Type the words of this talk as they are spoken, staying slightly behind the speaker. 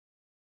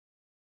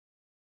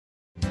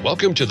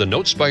Welcome to the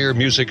Notespire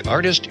Music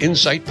Artist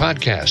Insight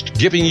Podcast,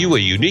 giving you a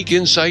unique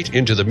insight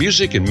into the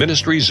music and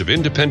ministries of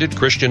independent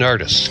Christian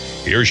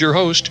artists. Here's your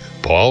host,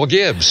 Paul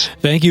Gibbs.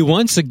 Thank you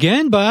once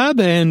again, Bob,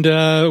 and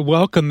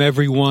welcome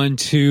everyone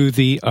to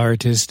the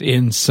Artist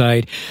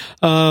Insight.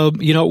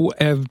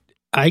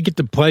 I get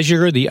the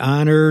pleasure, the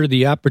honor,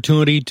 the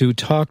opportunity to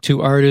talk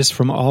to artists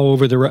from all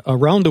over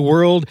around the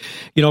world,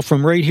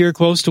 from right here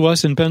close to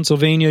us in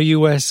Pennsylvania,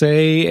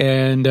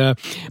 USA. And,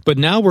 but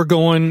now we're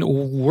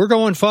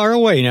going far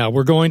away now.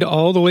 We're going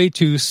all the way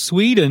to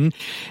Sweden,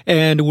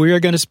 and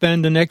we're going to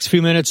spend the next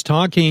few minutes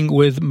talking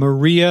with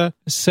Maria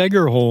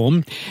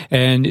Segerholm,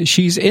 and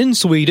she's in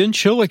Sweden.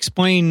 She'll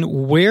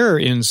explain where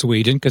in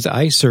Sweden, because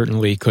I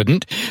certainly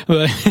couldn't,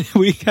 but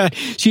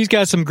she's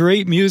got some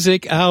great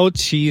music out.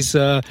 She's,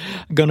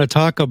 going to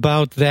talk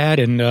about that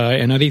and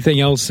anything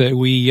else that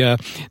we are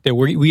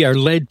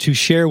led to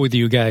share with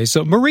you guys.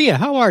 So, Maria,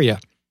 how are you?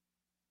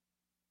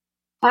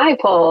 Hi,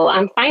 Paul.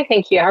 I'm fine,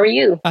 thank you. How are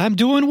you? I'm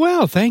doing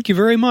well. Thank you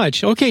very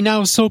much. Okay,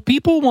 now, so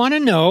people want to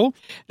know,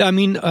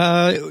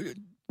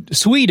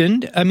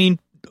 Sweden,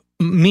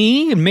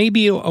 me and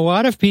maybe a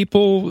lot of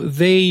people,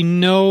 they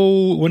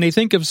know when they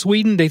think of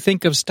Sweden, they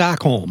think of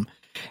Stockholm.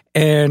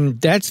 And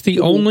that's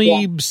the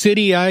only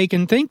city I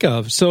can think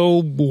of.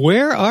 So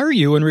where are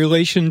you in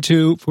relation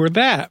for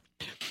that?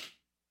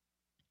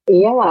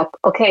 Yeah.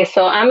 Okay.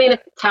 So I'm in a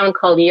town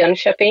called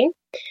Jönköping,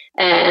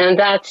 and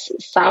that's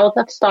south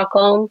of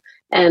Stockholm.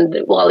 And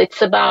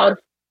it's about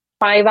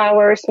 5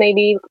 hours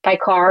maybe by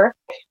car.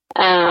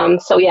 A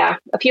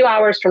few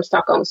hours from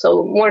Stockholm.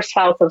 So more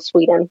south of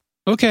Sweden.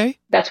 Okay.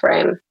 That's where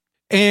I am.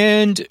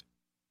 And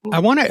I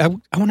want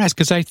to ask,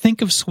 because I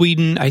think of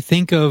Sweden, I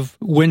think of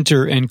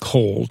winter and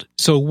cold.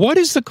 So what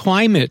is the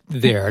climate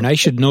there? And I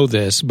should know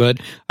this, but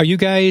are you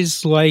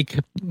guys like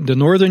the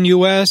northern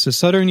U.S., the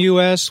southern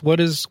U.S.?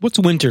 What's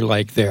winter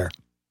like there?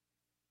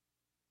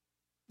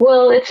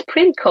 Well, it's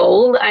pretty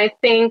cold. I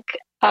think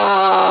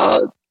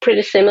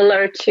pretty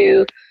similar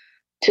to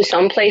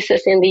some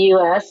places in the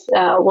U.S.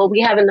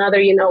 We have another,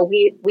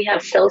 we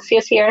have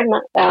Celsius here.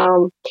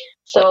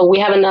 So we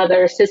have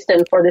another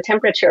system for the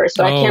temperature.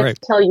 So I can't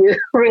tell you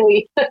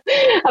really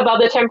about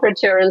the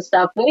temperature and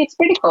stuff, but it's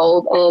pretty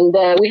cold. And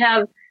we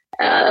have,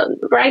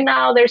 right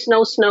now there's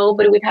no snow,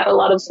 but we've had a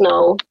lot of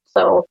snow.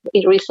 So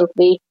it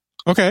recently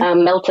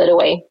melted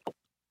away.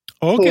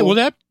 Okay,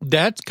 well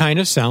that kind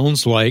of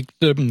sounds like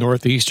the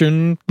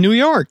northeastern New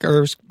York,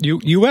 or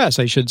U.S.,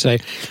 I should say.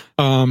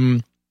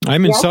 I'm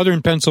in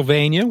southern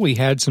Pennsylvania. We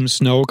had some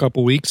snow a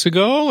couple weeks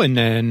ago, and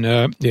then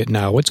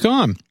now it's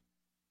gone.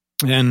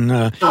 And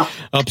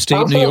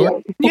upstate New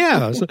York,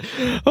 yeah. So,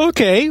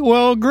 okay,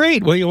 well,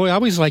 great. Well, I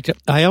always like to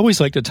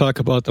talk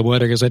about the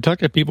weather, because I talk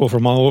to people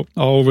from all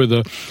over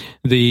the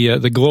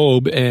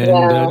globe, and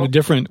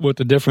what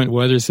the different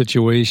weather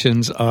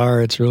situations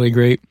are. It's really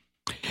great.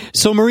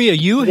 So, Maria,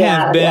 you've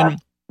been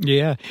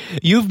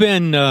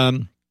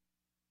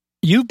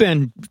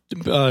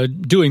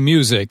doing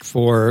music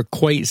for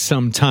quite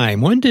some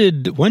time. When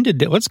did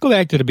let's go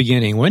back to the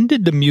beginning. When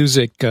did the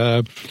music,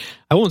 I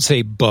won't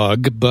say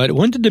bug, but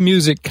when did the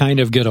music kind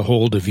of get a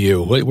hold of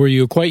you? Were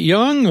you quite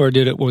young, or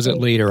was it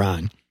later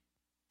on?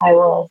 I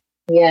was,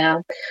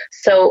 yeah.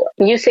 So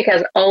music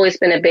has always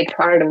been a big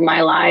part of my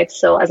life.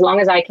 So as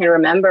long as I can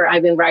remember,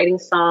 I've been writing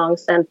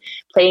songs and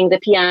playing the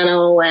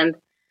piano, and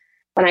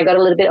when I got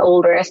a little bit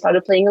older, I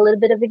started playing a little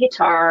bit of the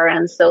guitar.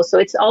 And so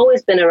it's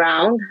always been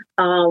around.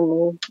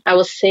 I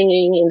was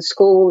singing in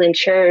school, in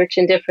church,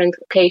 in different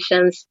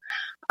occasions.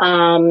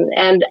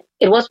 And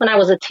it was when I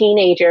was a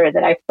teenager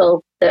that I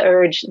felt the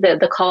urge,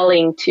 the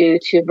calling to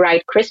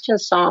write Christian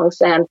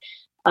songs. And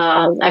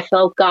I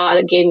felt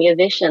God gave me a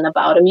vision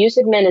about a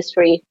music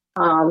ministry.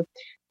 But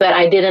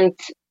I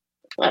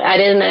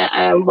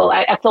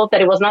thought that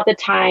it was not the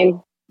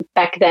time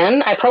back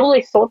then. I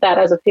probably thought that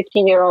as a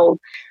 15-year-old.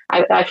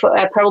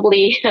 I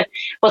probably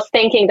was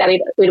thinking that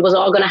it was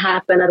all going to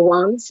happen at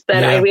once,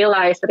 but I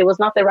realized that it was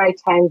not the right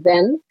time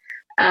then.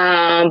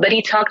 But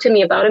he talked to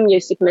me about a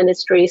music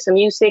ministry. So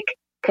music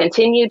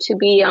continued to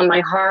be on my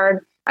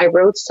heart. I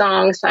wrote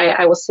songs.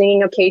 I was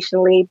singing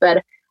occasionally,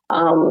 but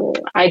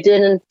I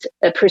didn't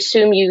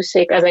pursue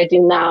music as I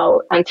do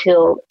now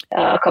until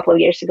a couple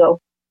of years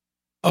ago.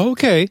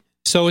 Okay.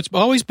 So it's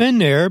always been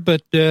there,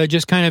 but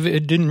just kind of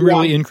it didn't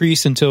really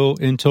increase until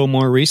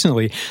more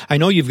recently. I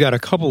know you've got a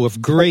couple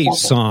of great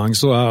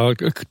songs,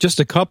 just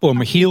a couple of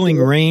them: "Healing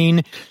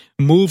Rain,"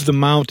 "Move the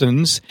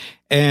Mountains,"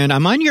 and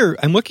I'm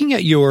looking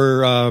at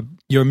your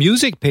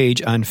music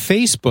page on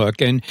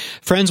Facebook. And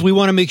friends, we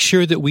want to make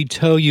sure that we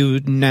tell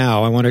you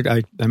now.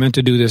 I meant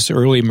to do this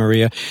early,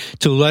 Maria,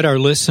 to let our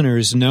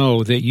listeners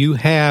know that you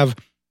have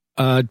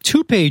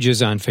 2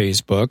 pages on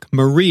Facebook.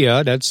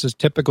 Maria, that's the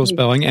typical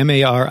spelling,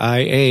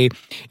 Maria.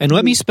 And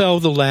let me spell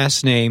the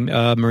last name,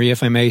 Maria,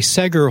 if I may,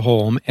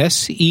 Segerholm,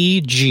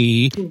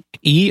 Segerholm,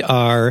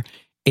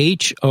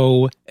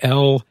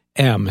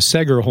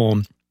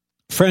 Segerholm.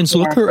 Friends,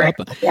 look her up.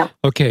 Yeah.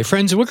 Okay,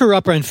 friends, look her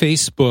up on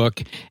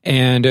Facebook,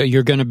 and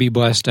you're going to be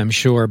blessed, I'm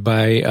sure,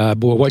 by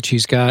what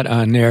she's got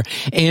on there.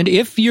 And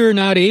if you're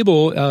not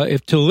able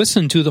to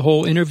listen to the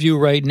whole interview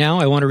right now,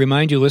 I want to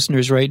remind you,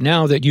 listeners, right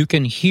now, that you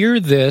can hear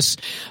this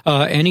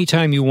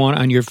anytime you want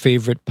on your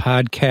favorite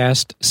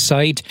podcast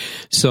site.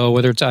 So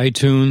whether it's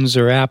iTunes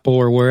or Apple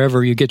or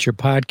wherever you get your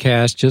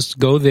podcast, just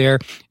go there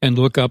and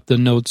look up the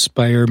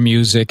Notespire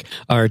Music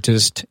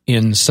Artist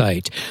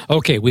Insight.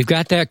 Okay, we've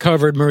got that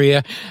covered,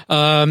 Maria.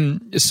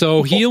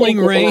 So Healing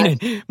Rain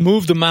and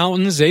Move the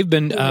Mountains, they've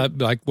been,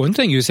 like one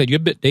thing you said,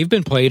 they've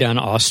been played on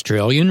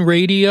Australian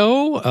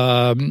radio,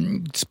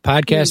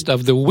 podcast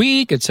of the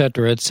week, et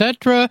cetera, et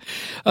cetera.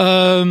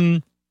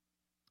 How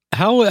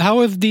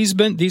have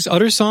these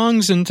other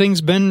songs and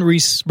things been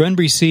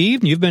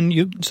received? You've been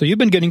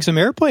getting some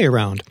airplay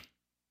around.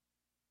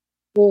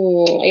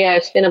 Yeah,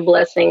 it's been a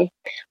blessing.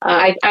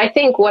 I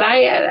think what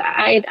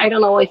I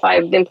don't know if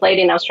I've been played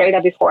in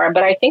Australia before,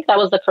 but I think that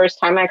was the first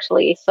time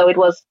actually. So it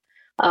was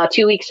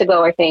 2 weeks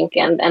ago, I think,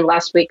 and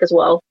last week as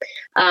well.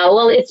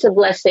 Well, it's a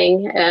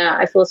blessing.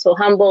 I feel so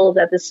humbled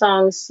that the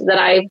songs that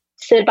I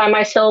sit by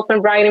myself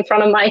and write in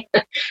front of my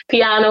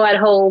piano at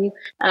home,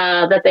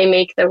 that they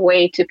make their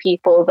way to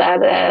people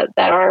that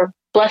are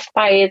blessed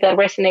by it, that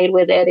resonate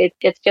with it.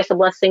 It's just a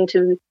blessing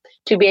to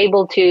be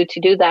able to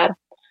do that.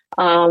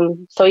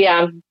 So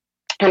yeah,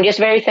 I'm just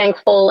very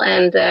thankful.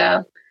 And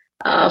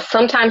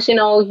sometimes,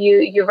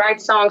 you write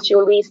songs, you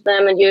release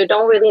them, and you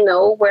don't really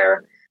know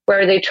where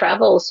they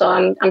travel. So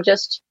I'm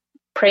just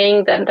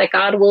praying that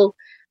God will,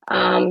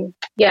 that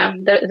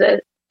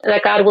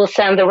God will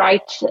send the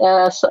right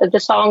the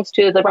songs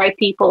to the right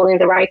people in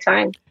the right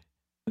time.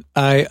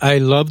 I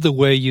love the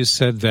way you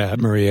said that,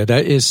 Maria.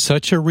 That is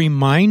such a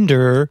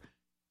reminder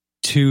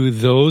to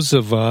those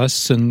of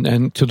us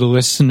and to the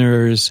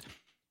listeners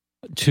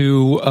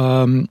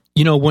to,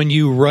 when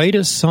you write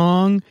a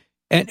song,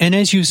 and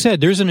as you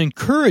said, there's an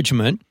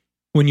encouragement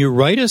when you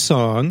write a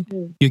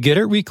song, you get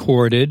it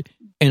recorded,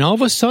 and all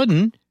of a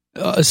sudden,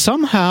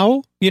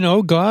 somehow,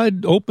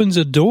 God opens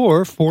a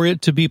door for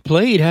it to be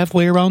played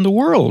halfway around the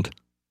world.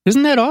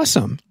 Isn't that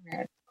awesome?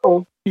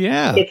 Cool.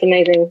 Yeah. It's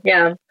amazing.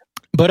 Yeah.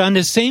 But at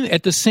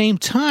the same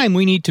time,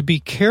 we need to be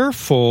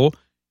careful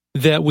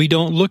that we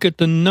don't look at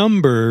the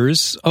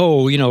numbers.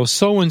 Oh,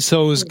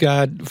 so-and-so's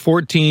got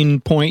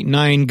 14.9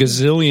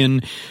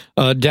 gazillion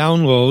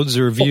downloads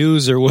or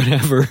views or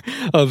whatever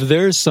of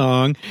their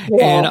song,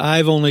 and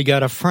I've only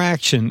got a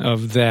fraction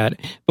of that.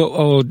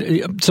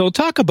 But so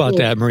talk about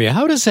that, Maria.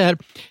 How does that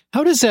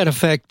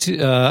affect?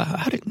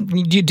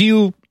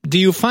 Do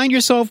you find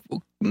yourself?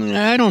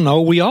 I don't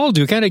know. We all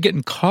do, kind of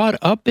getting caught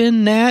up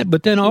in that,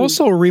 but then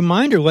also a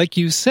reminder, like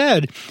you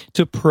said,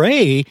 to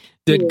pray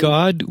that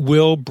God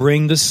will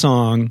bring the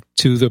song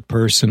to the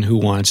person who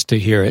wants to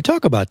hear it.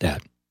 Talk about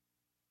that.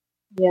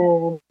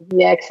 Yeah,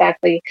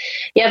 exactly.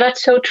 Yeah,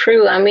 that's so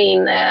true. I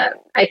mean,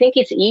 I think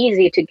it's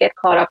easy to get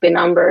caught up in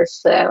numbers,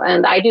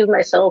 and I do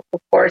myself,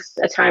 of course,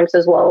 at times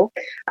as well.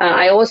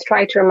 I always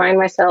try to remind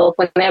myself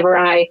whenever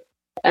I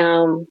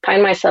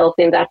find myself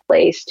in that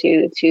place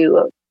to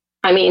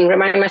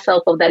remind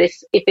myself of that.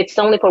 If it's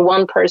only for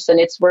one person,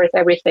 it's worth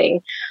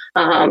everything.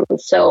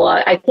 So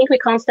I think we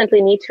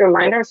constantly need to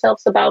remind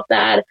ourselves about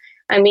that.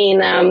 I mean,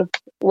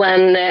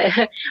 when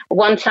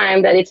one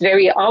time that it's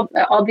very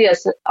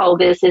obvious, all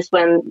this is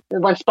when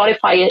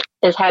Spotify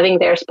is having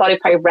their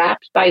Spotify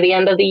Wrapped by the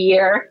end of the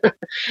year,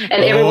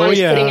 and everyone is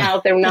putting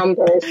out their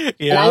numbers.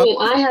 And I mean,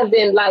 I have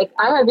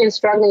been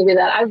struggling with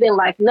that. I've been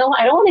like, no,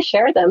 I don't want to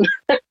share them.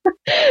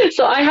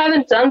 So I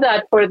haven't done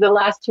that for the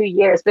last 2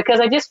 years because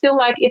I just feel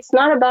like it's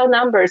not about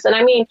numbers. And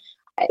I mean,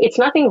 it's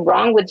nothing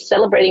wrong with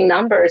celebrating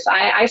numbers.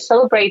 I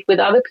celebrate with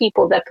other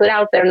people that put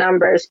out their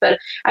numbers, but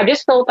I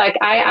just felt like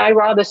I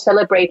rather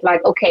celebrate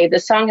like, okay, the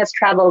song has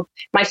traveled.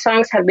 My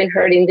songs have been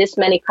heard in this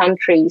many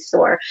countries,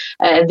 or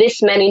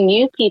this many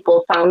new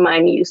people found my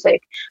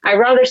music. I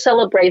rather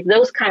celebrate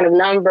those kind of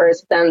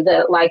numbers than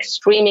the like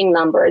streaming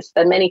numbers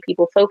that many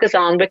people focus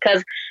on,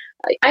 because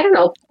I don't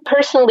know,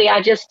 personally,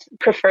 I just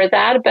prefer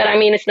that. But I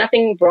mean, it's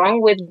nothing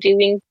wrong with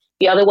doing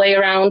the other way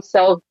around.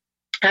 So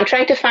I'm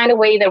trying to find a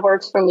way that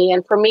works for me.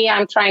 And for me,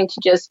 I'm trying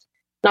to just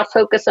not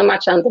focus so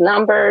much on the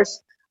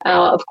numbers.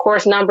 Of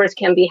course, numbers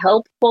can be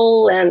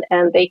helpful and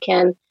they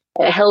can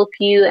help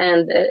you,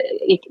 and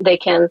they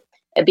can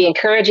be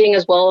encouraging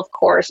as well, of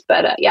course.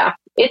 But I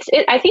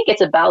think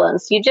it's a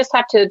balance. You just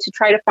have to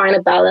try to find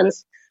a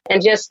balance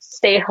and just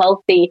stay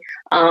healthy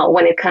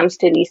when it comes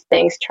to these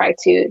things. Try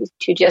to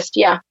just,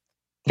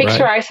 fix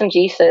your eyes on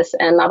Jesus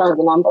and not on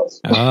the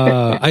numbers.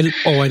 I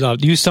love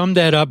it. You summed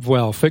that up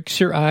well. Fix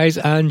your eyes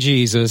on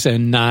Jesus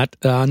and not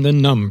on the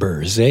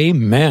numbers.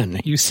 Amen.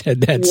 You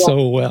said that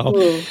so well.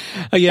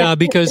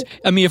 Because,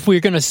 I mean, if we're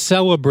going to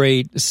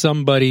celebrate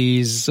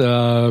somebody's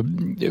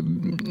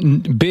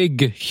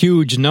big,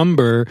 huge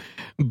number,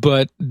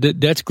 but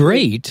that's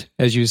great,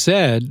 as you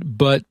said,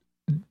 but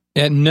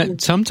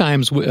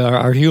sometimes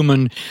our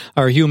human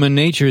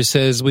nature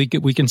says we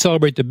can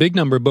celebrate the big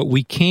number, but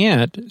we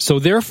can't. So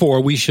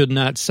therefore, we should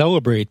not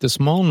celebrate the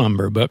small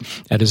number. But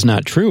that is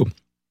not true.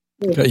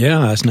 Yeah,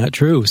 that's not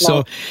true.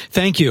 So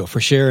thank you for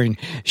sharing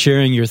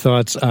your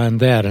thoughts on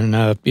that. And,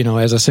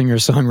 as a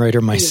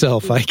singer-songwriter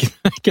myself, I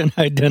can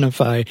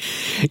identify,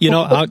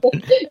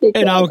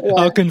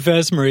 I'll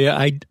confess, Maria,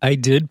 I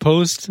did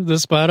post the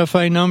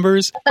Spotify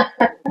numbers,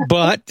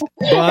 but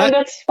and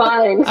that's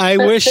fine. I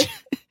wish,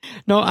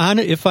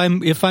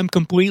 if I'm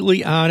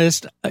completely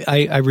honest,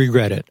 I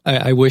regret it.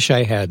 I wish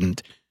I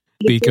hadn't.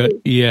 Because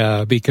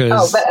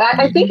but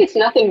I think it's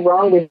nothing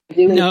wrong with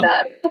doing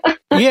that.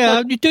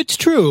 Yeah, that's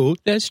true.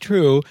 That's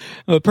true.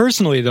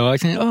 Personally, though, I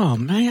think, oh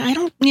man,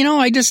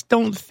 I just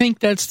don't think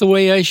that's the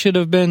way I should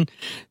have been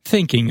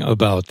thinking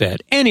about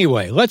that.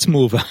 Anyway, let's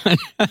move on.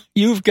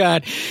 You've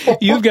got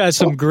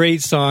some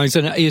great songs,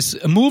 and is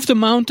 "Move the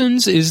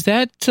Mountains"? Is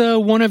that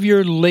one of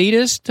your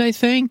latest? I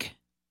think.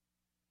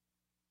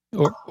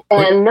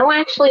 No,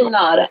 actually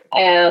not.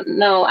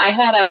 No, I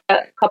had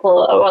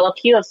a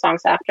few of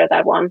songs after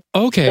that one.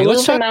 Okay,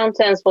 Move the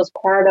Mountains was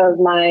part of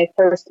my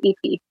first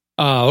EP.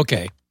 Oh,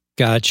 okay.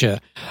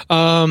 Gotcha.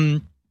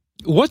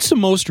 What's the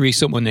most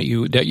recent one that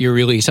you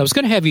released? I was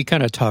going to have you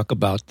kind of talk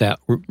about that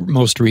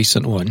most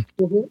recent one.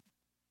 Mm-hmm.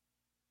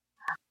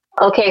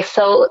 Okay,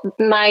 so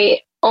my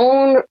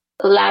own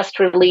last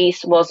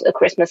release was a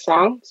Christmas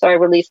song. So I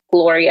released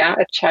Gloria,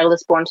 A Child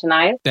is Born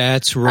Tonight.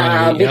 That's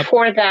right.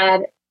 Before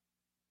that,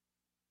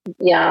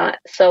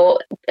 so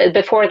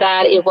before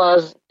that, it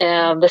was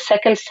the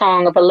second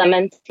song of a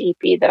Lament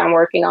EP that I'm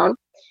working on.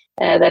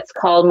 That's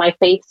called My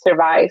Faith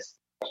Survives.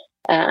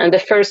 And the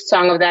first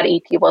song of that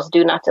EP was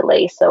Do Not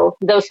Delay. So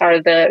those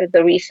are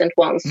the recent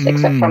ones,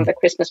 except from the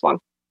Christmas one.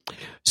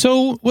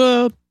 So,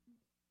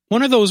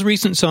 one of those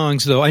recent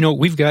songs, though, I know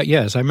we've got,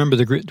 I remember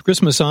the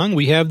Christmas song.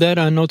 We have that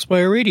on Notes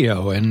by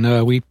Radio,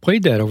 and we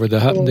played that over the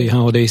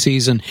holiday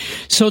season.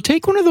 So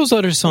take one of those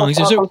other songs.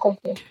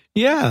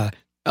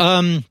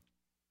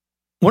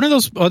 One of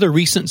those other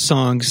recent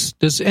songs,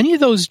 does any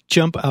of those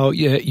jump out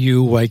at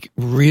you like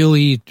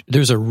really,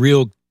 there's a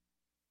real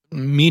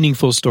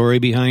meaningful story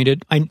behind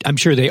it? I'm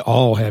sure they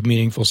all have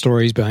meaningful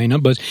stories behind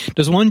them, but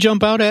does one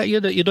jump out at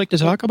you that you'd like to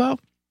talk about?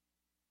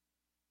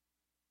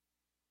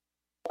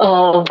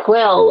 Oh,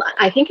 well,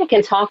 I think I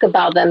can talk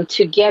about them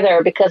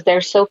together because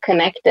they're so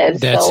connected.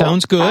 That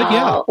sounds good,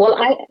 yeah.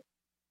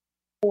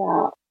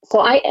 So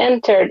I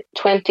entered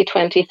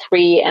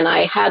 2023 and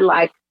I had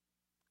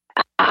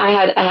I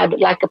had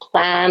like a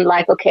plan,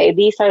 like, okay,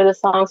 these are the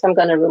songs I'm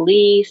going to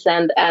release.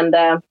 And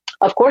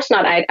of course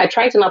not. I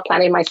try to not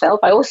plan it myself.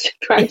 I always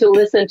try to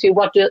listen to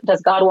what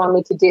does God want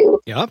me to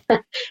do. Yep.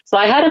 So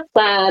I had a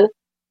plan,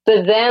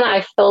 but then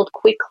I felt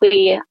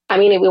quickly,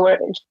 we were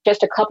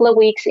just a couple of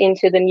weeks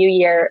into the new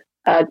year,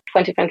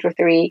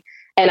 2023,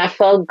 and I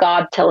felt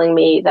God telling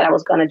me that I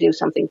was going to do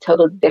something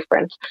totally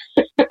different.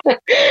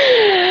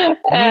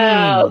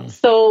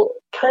 So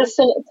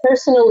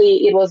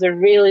personally, it was a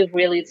really,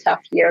 really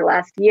tough year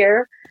last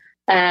year.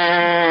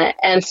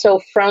 And so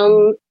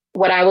from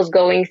what I was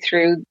going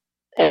through,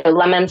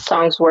 lament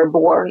songs were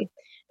born.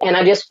 And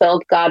I just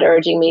felt God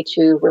urging me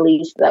to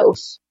release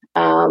those.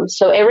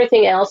 So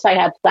everything else I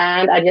had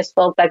planned, I just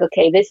felt like,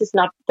 okay, this is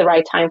not the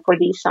right time for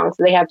these songs.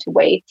 They have to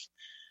wait.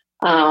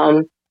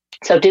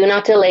 So Do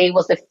Not Delay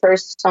was the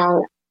first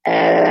song,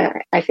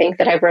 I think,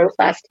 that I wrote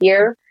last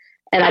year.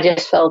 And I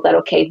just felt that,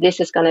 okay, this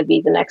is going to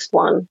be the next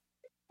one.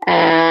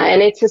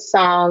 And it's a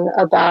song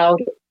about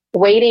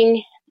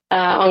waiting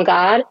on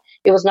God.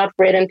 It was not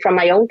written from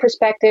my own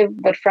perspective,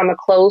 but from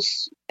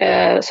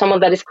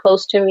someone that is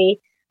close to me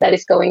that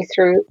is going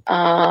through,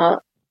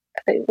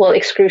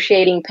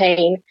 excruciating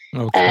pain.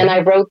 Okay. And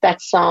I wrote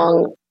that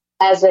song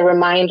as a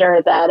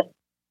reminder that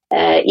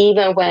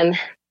even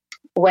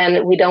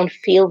when we don't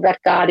feel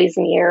that God is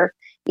near,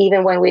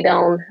 even when we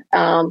don't,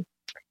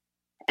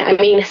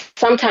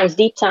 sometimes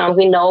deep down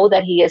we know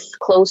that He is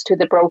close to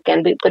the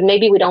broken, but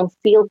maybe we don't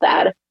feel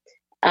that.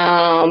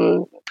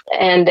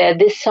 And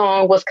this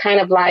song was kind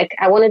of like,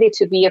 I wanted it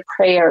to be a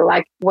prayer.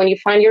 Like when you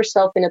find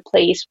yourself in a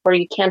place where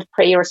you can't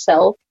pray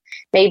yourself,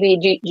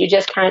 maybe you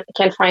just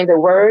can't find the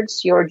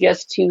words, you're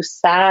just too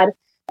sad.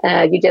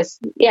 You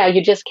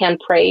just can't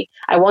pray.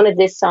 I wanted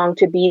this song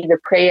to be the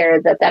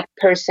prayer that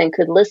person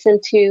could listen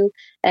to,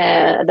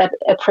 that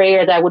a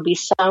prayer that would be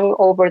sung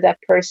over that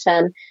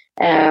person,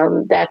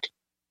 that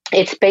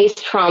it's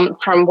based from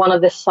one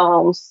of the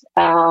Psalms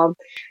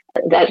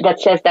that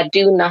says that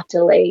do not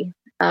delay.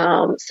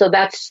 So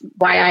that's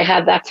why I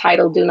had that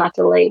title, Do Not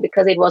Delay,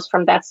 because it was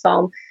from that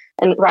Psalm.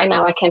 And right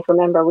now I can't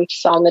remember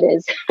which Psalm it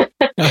is,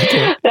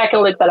 okay. But I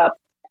can look that up.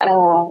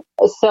 So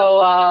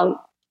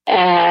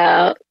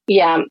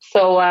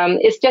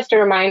it's just a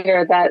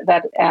reminder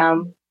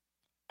that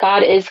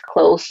God is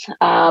close.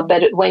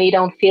 But when you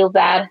don't feel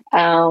that,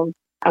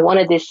 I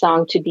wanted this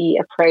song to be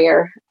a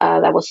prayer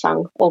that was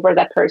sung over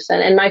that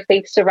person. And My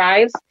Faith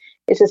Survives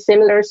is a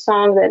similar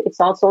song that it's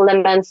also a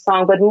lament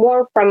song, but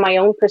more from my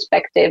own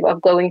perspective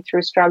of going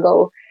through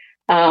struggle,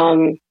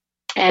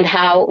 and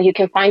how you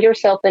can find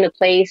yourself in a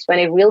place when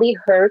it really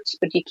hurts,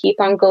 but you keep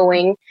on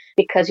going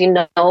because you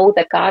know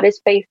that God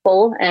is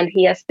faithful and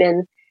He has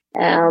been,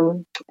 He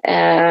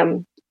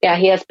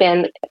has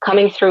been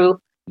coming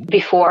through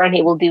before, and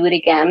he will do it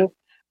again.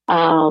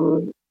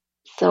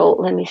 So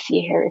let me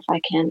see here if I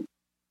can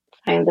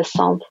find the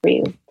psalm for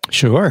you.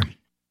 Sure.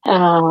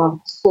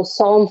 So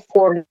Psalm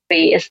 40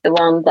 is the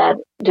one that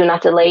Do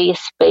Not Delay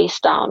is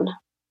based on.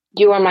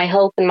 You are my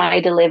hope and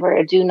my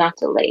deliverer. Do not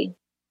delay.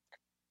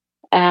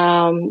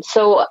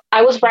 So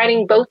I was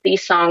writing both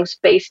these songs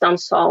based on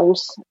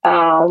Psalms,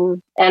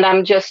 and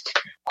I'm just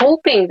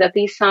hoping that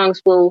these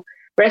songs will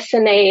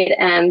resonate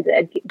and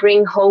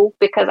bring hope,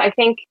 because I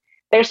think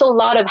there's a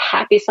lot of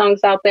happy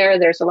songs out there.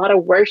 There's a lot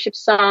of worship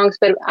songs,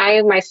 but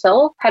I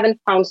myself haven't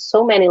found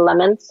so many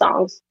lament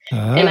songs.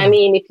 And I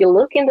mean, if you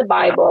look in the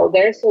Bible,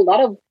 there's a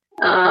lot of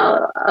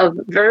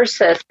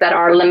verses that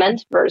are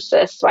lament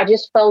verses. So I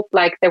just felt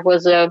like there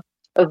was a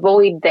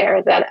void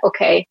there, that,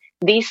 okay,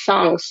 these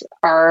songs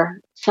are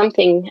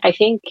something I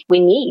think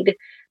we need,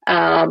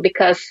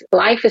 because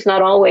life is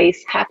not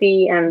always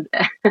happy and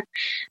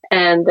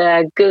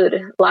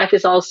good. Life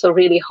is also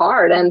really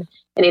hard, and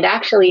it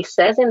actually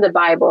says in the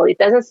Bible, it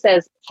doesn't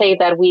say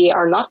that we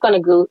are not going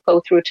to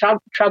go through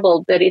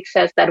trouble, but it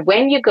says that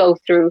when you go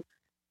through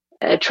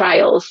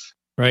trials,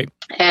 right?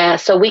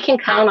 So we can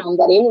count on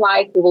that in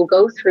life we will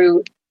go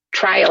through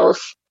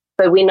trials,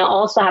 but we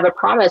also have a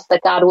promise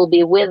that God will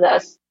be with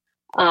us.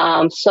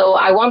 So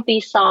I want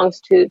these songs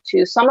to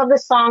some of the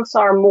songs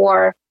are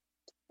more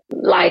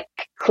like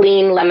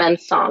clean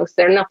lament songs.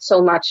 They're not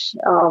so much,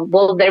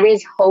 well, there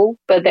is hope,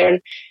 but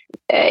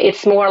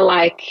it's more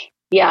like,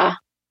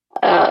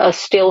 a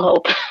still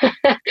hope.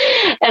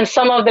 And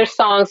some of their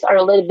songs are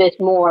a little bit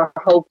more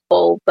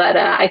hopeful, but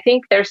I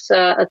think there's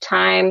a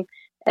time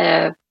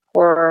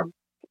for,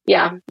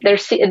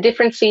 there's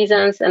different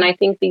seasons, and I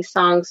think these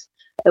songs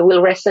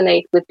will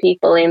resonate with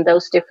people in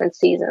those different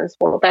seasons.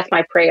 Well, that's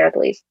my prayer, at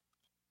least.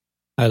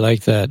 I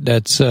like that.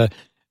 That's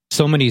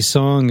so many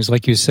songs,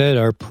 like you said,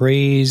 are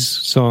praise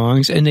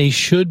songs, and they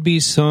should be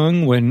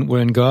sung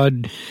when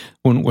God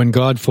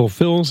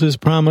fulfills His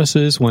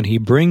promises, when He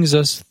brings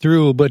us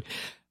through. But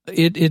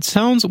it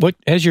sounds,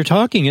 as you're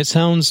talking, it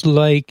sounds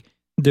like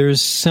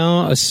there's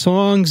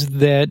songs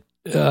that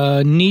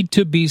need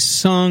to be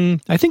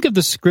sung. I think of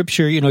the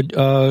scripture,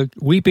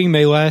 weeping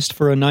may last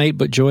for a night,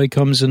 but joy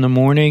comes in the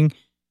morning.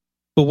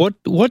 But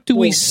what do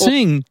we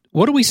sing?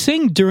 What do we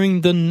sing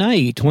during the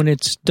night when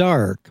it's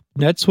dark?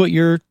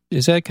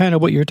 Is that kind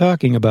of what you're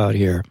talking about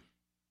here?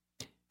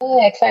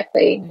 Yeah,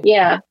 exactly.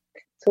 Yeah.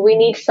 So we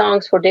need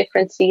songs for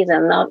different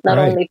seasons, not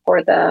right. Only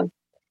for the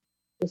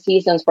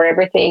seasons where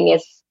everything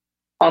is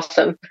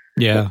awesome.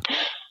 Yeah.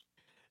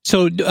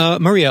 So,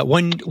 Maria,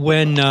 when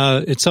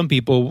some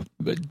people,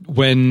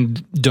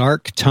 when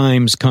dark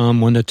times come,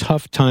 when the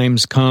tough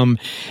times come,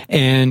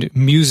 and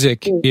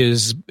music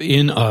is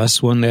in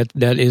us, when that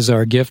is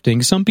our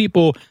gifting, some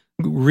people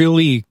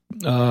really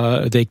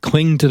they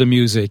cling to the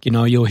music.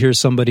 You'll hear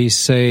somebody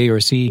say or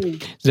see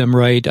them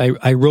write,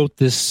 I wrote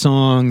this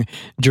song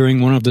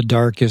during one of the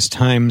darkest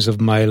times of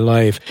my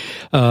life.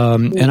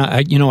 And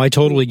I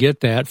totally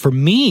get that. For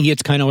me,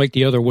 it's kind of like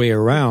the other way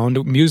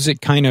around. Music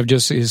kind of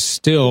just is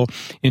still,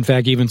 in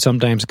fact, even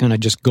sometimes kind of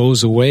just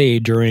goes away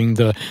during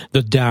the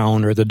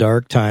down or the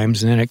dark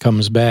times, and then it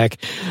comes back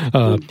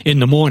in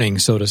the morning,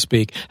 so to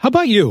speak. How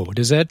about you?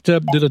 Does that,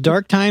 do the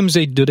dark times,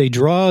 do they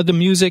draw the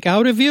music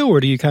out of you, or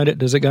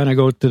does it kind of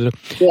go to the...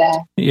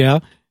 Yeah,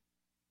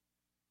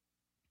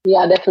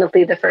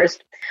 definitely the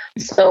first.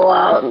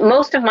 So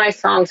most of my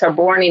songs are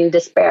born in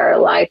despair.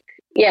 Like,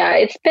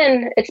 it's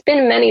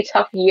been many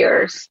tough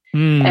years,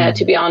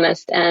 to be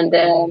honest. And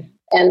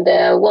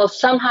well,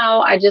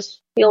 somehow I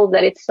just feel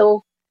that it's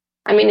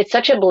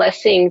such a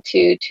blessing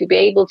to be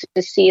able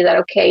to see that,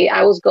 okay,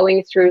 I was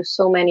going through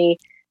so many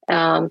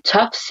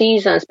tough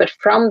seasons, but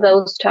from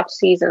those tough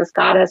seasons,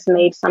 God has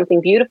made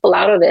something beautiful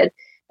out of it.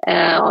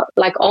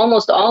 Like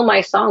almost all my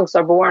songs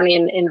are born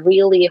in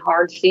really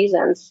hard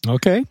seasons.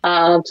 Okay.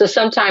 So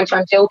sometimes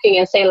I'm joking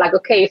and saying, like,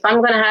 okay, if I'm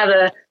going to have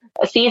a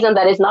season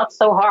that is not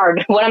so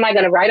hard, what am I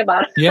going to write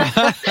about? Yeah.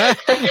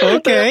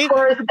 Okay. Of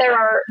course, there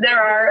are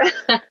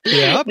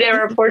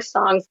of course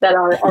songs that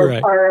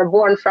are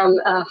born from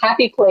a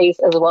happy place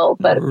as well.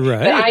 But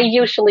I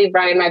usually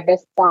write my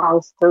best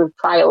songs through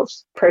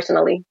trials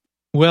personally.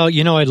 Well,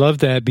 I love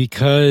that,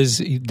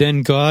 because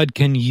then God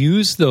can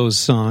use those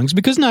songs,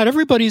 because not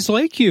everybody's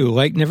like you.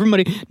 Like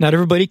not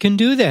everybody can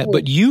do that,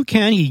 but you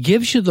can. He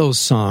gives you those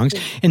songs.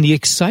 And the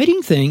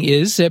exciting thing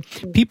is that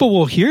people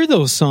will hear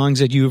those songs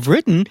that you've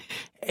written,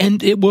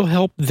 and it will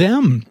help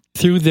them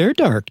through their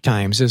dark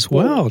times as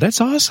well.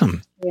 That's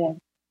awesome.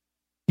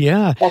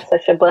 Yeah. That's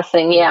such a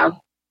blessing. Yeah.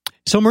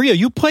 So, Maria,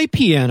 you play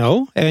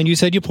piano, and you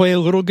said you play a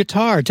little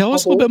guitar. Tell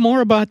us a little bit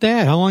more about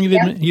that. How long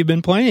have you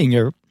been playing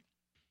here?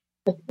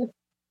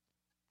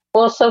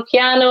 Well, so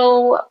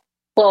piano,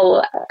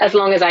 as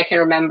long as I can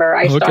remember.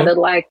 I started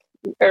like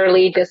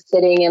early, just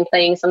sitting and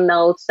playing some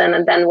notes.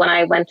 And then when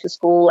I went to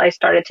school, I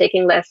started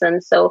taking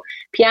lessons. So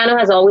piano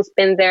has always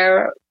been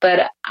there,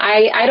 but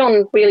I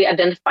don't really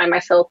identify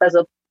myself as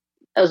a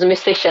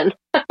musician.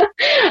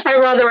 I I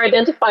rather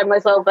identify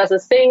myself as a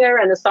singer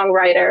and a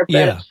songwriter.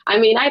 But I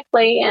mean, I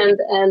play and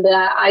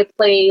I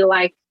play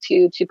like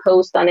to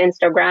post on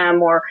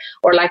Instagram or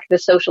like the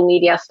social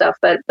media stuff.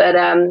 But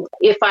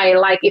if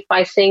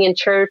I sing in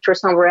church or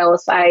somewhere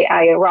else,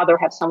 I rather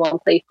have someone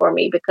play for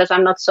me because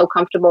I'm not so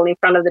comfortable in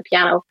front of the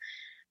piano.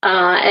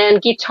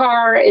 And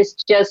guitar is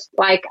just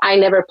like, I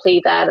never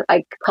played that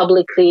like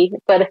publicly,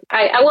 but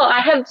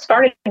I have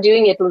started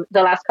doing it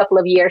the last couple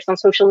of years on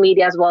social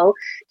media as well.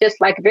 Just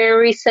like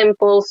very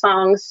simple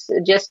songs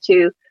just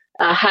to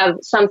have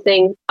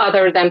something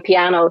other than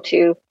piano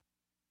to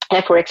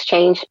for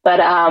exchange. But,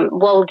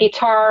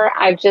 guitar,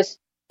 I've just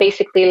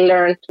basically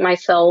learned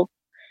myself.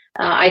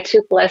 I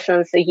took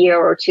lessons a year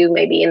or two,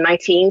 maybe in my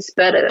teens,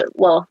 but,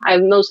 I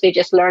mostly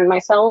just learned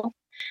myself.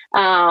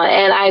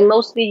 And I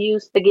mostly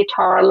use the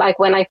guitar, like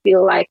when I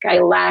feel like I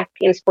lack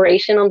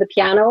inspiration on the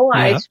piano,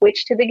 I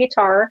switch to the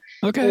guitar.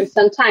 Okay. And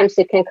sometimes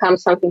it can come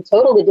something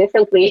totally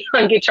differently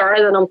on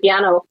guitar than on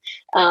piano.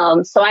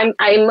 So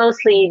I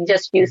mostly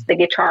just use the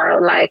guitar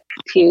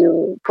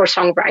for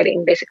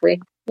songwriting, basically.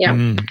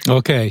 Yeah.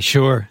 Okay,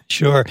 sure.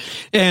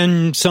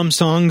 And some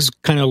songs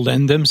kind of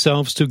lend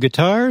themselves to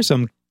guitar,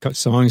 some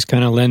songs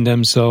kind of lend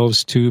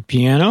themselves to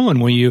piano,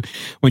 and when you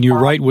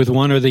write with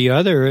one or the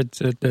other,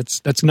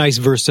 that's nice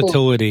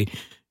versatility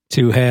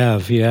to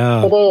have.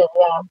 Yeah, it is.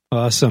 Yeah,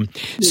 awesome.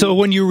 So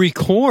when you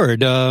record,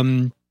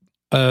 do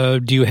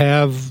you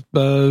have?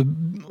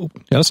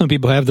 Some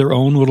people have their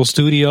own little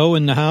studio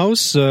in the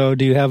house. Do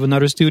you have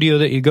another studio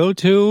that you go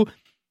to?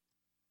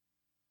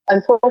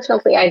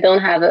 Unfortunately, I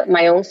don't have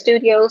my own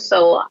studio,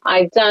 so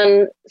I've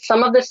done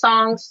some of the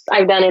songs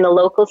I've done in a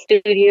local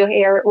studio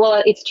here.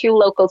 Well, it's 2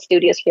 local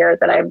studios here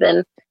that I've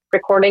been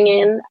recording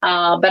in,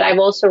 but I've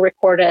also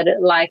recorded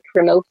like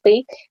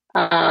remotely.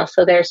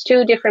 So there's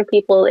 2 different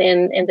people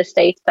in the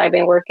States that I've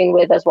been working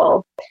with as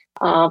well.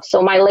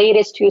 So my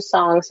latest 2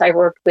 songs, I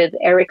worked with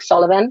Eric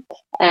Sullivan.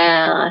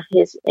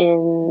 He's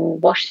in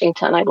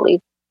Washington, I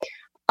believe.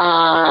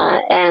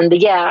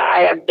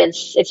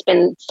 It's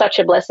been such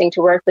a blessing to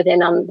work with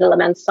him on the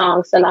Lament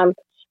songs, and I'm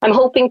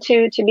hoping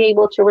to be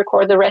able to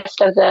record the rest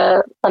of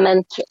the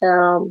Lament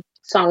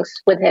songs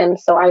with him.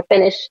 So I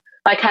think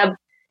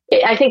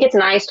it's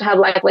nice to have,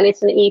 like, when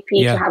it's an EP,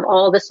 to have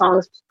all the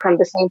songs from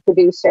the same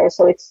producer,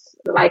 so it's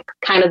like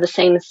kind of the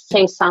same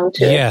sound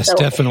to it. Yes, so,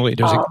 definitely.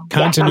 There's a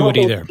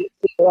continuity there.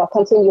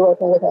 Continue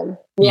working with him.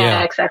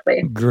 Yeah,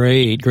 exactly.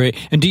 Great.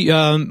 And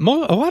a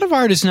lot of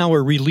artists now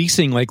are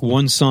releasing like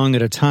one song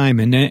at a time,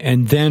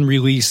 and then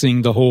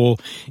releasing the whole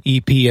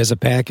EP as a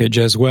package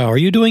as well. Are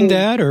you doing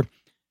that, or?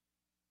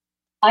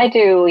 I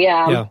do.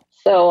 Yeah.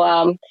 So,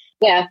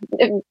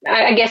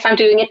 I guess I'm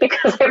doing it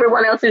because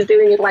everyone else is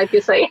doing it, like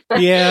you say.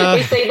 Yeah.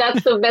 They say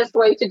that's the best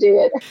way to do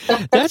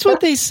it. That's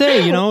what they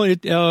say,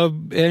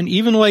 and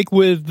even like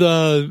with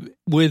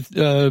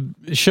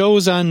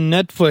shows on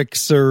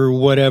Netflix or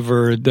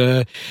whatever,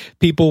 the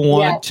people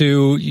want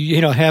to,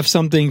 have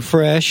something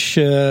fresh,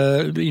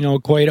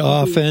 quite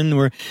often,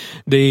 where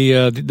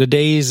the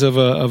days of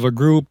a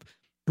group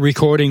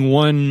recording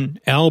one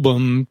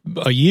album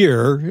a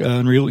year,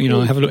 and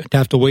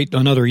have to wait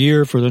another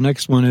year for the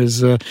next one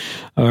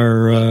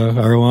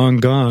are long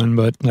gone.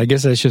 But I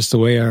guess that's just the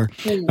way our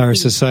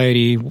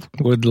society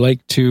would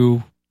like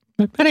to.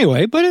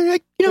 Anyway, but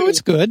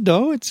it's good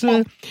though. It's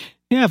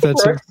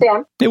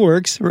it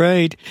works,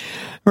 right.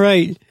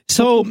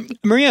 So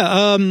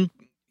Maria,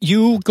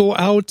 you go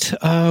out.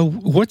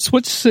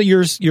 What's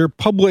your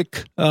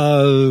public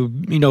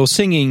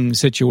singing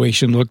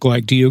situation look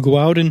like? Do you go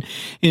out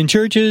in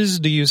churches?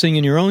 Do you sing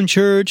in your own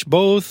church?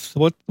 Both?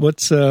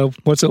 What's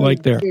it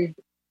like there?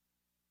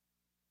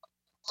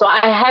 So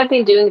I have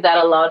been doing that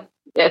a lot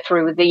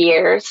through the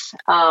years.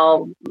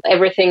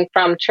 Everything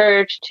from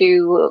church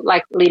to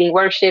like leading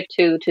worship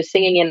to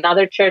singing in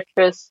other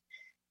churches,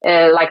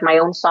 like my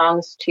own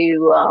songs,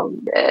 to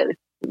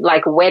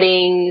like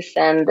weddings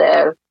and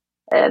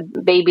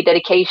baby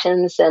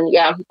dedications and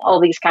all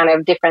these kind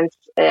of different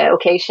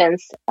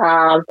occasions.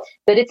 But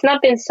it's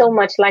not been so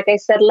much. Like I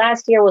said,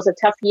 last year was a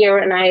tough year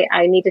and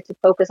I needed to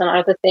focus on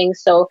other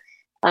things. So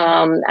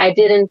I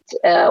didn't,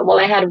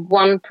 I had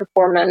one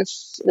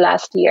performance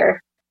last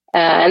year.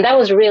 And that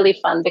was really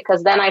fun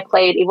because then I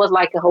played, it was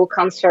like a whole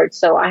concert.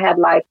 So I had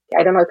I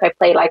don't know if I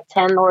played like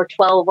 10 or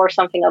 12 or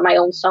something of my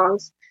own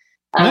songs.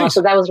 Nice.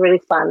 So that was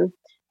really fun.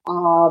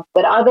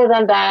 But other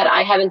than that,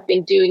 I haven't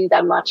been doing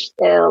that much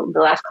the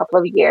last couple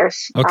of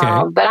years.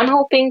 Okay. But I'm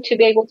hoping to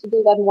be able to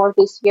do that more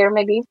this year,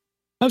 maybe.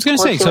 I was going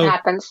to say, see what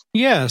happens.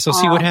 Yeah, so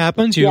see what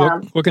happens.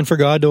 You're looking for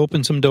God to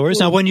open some doors.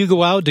 Now, when you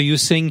go out, do you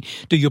sing,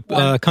 do you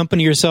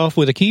accompany yourself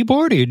with a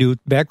keyboard, or you do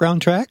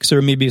background tracks,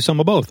 or maybe some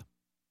of both?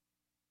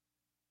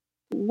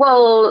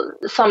 Well,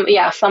 some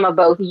of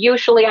both.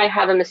 Usually I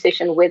have a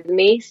musician with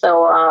me,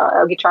 so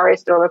a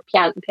guitarist or a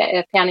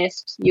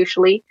pianist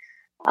usually.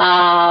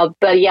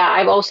 But yeah,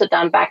 I've also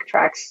done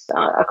backtracks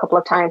a couple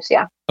of times.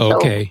 Yeah.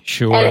 Okay, So,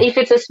 sure. and if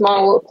it's a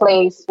small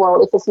place,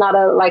 well, if it's not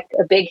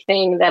a big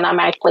thing, then I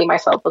might play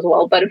myself as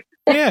well. But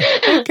yeah,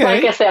 okay.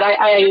 Like I said,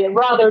 I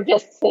rather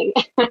just sing.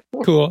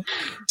 Cool.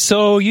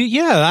 So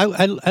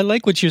I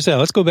like what you said.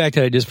 Let's go back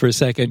to that just for a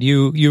second.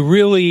 You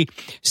really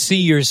see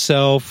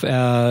yourself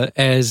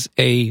as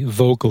a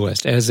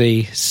vocalist, as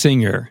a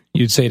singer.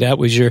 You'd say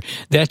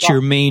that's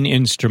your main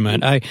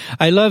instrument.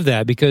 I love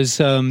that because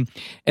and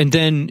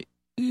then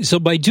so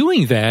by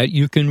doing that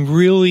you can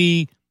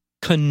really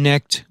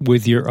connect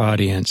with your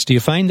audience. Do you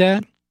find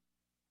that?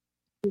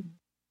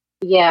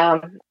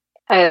 Yeah,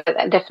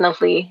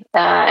 definitely.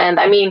 And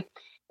I mean,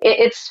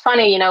 it's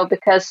funny,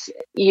 because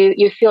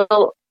you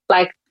feel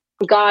like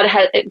God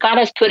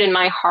has put in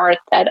my heart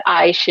that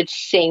I should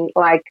sing,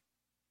 like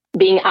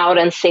being out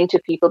and sing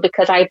to people,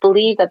 because I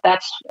believe that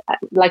that's,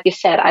 like you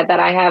said, that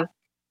I have.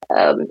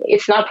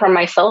 It's not from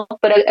myself,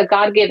 but a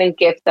God-given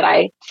gift that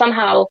I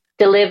somehow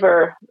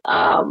deliver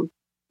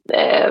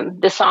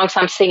the songs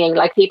I'm singing.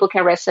 Like people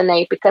can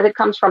resonate because it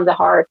comes from the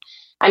heart.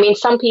 I mean,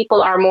 some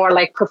people are more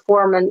like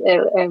performance.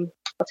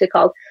 What's it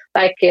called?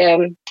 Like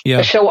a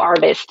show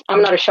artist.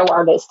 I'm not a show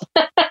artist.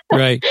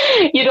 Right.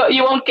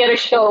 You won't get a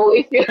show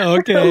if you're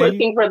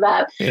looking for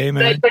that.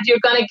 Amen. But you're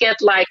gonna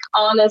get like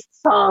honest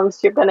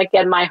songs. You're gonna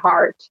get my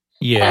heart.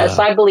 Yeah.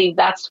 So I believe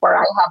that's where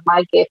I have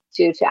my gift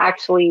to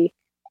actually.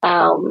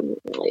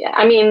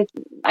 I mean,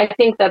 I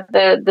think that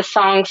the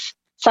songs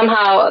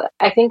somehow.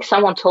 I think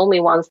someone told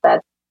me once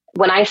that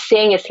when I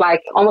sing, it's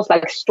like almost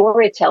like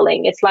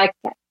storytelling. It's like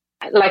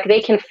they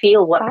can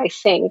feel what I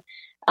sing.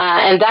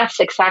 And that's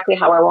exactly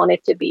how I want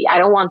it to be. I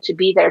don't want to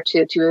be there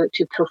to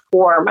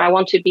perform. I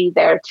want to be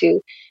there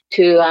to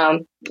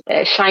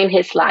shine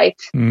His light.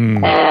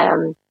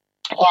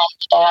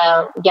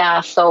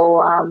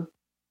 So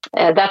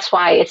that's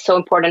why it's so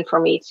important for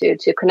me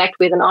to connect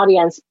with an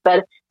audience.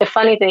 But the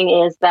funny thing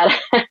is that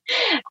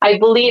I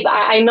believe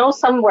I know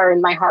somewhere in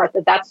my heart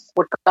that that's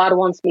what God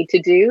wants me to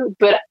do.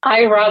 But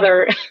I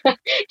rather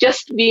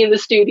just be in the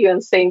studio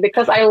and sing,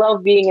 because I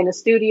love being in a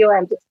studio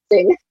and just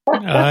sing.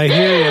 I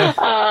hear you.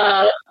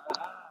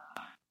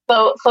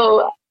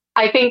 So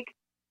I think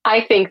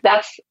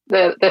that's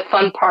the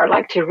fun part,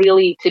 like to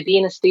be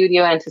in a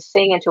studio and to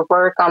sing and to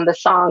work on the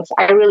songs.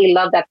 I really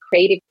love that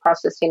creative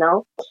process.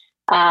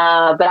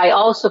 But I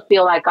also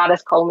feel like God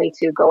has called me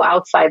to go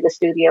outside the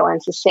studio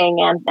and to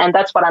sing. And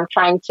that's what I'm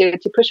trying to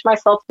push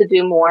myself to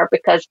do more,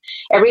 because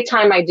every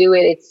time I do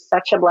it, it's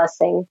such a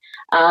blessing.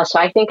 So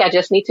I think I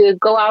just need to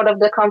go out of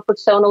the comfort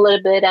zone a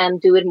little bit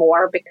and do it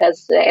more,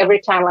 because every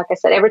time, like I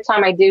said, every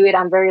time I do it,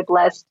 I'm very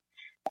blessed.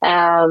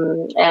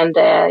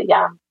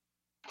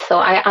 So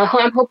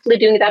I'm hopefully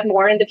doing that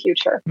more in the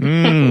future.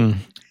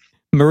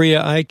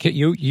 Maria,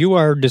 you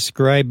are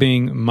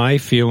describing my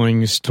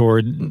feelings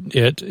toward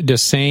it the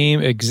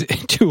same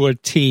to a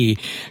T,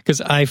 because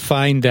I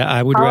find that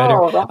I would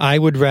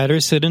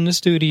rather sit in the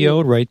studio,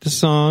 write the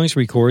songs,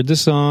 record the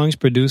songs,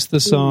 produce the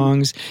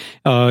songs.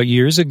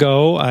 Years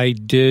ago, I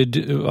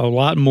did a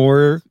lot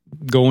more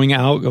going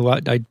out.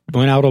 I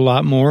went out a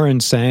lot more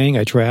and sang.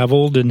 I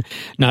traveled, and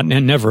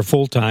never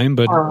full time,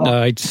 but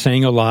I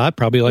sang a lot,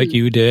 probably like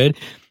you did.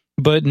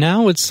 But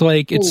now it's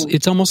like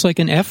it's almost like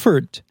an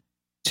effort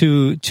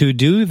to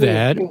do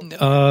that.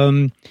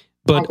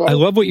 But I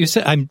love what you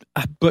said.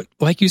 But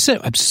like you said,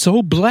 I'm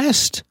so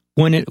blessed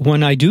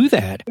when I do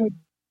that.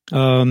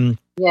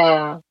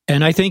 Yeah.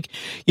 And I think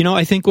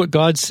what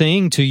God's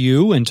saying to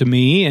you and to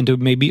me and to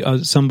maybe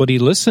somebody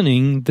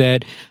listening,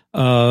 that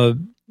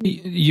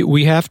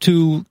we have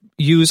to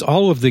use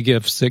all of the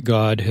gifts that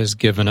God has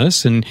given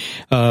us, and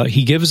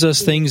He gives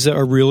us things that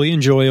are really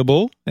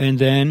enjoyable, and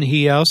then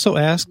He also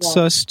asks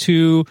us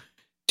to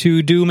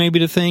do maybe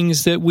the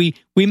things that we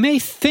may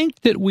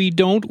think that we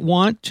don't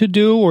want to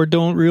do or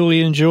don't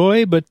really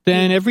enjoy, but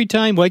then every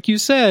time, like you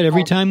said,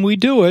 every time we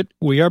do it,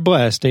 we are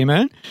blessed.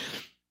 Amen?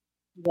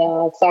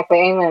 Yeah, exactly.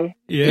 Amen.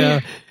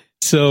 Yeah.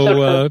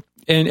 So,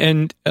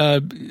 I'm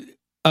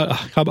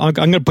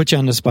going to put you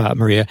on the spot,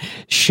 Maria.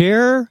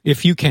 Share,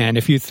 if you can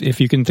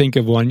think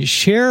of one,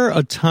 share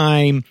a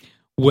time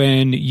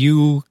when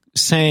you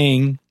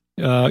sang,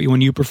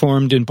 when you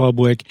performed in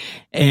public,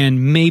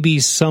 and maybe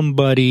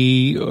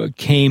somebody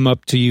came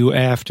up to you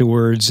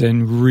afterwards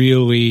and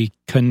really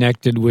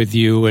connected with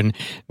you and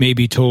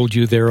maybe told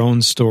you their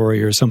own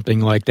story or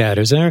something like that.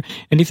 Is there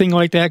anything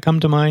like that come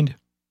to mind?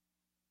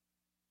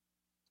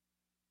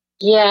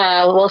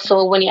 Yeah, well,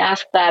 so when you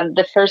asked that,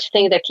 the first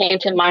thing that came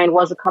to mind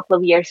was a couple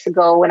of years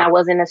ago when I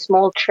was in a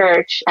small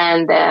church,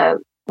 and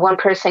one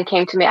person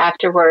came to me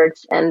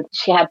afterwards, and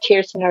she had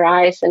tears in her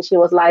eyes, and she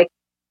was like,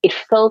 "It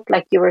felt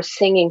like you were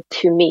singing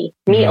to me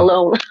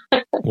alone."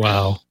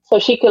 Wow. So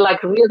she could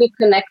like really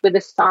connect with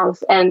the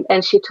songs,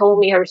 and she told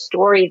me her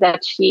story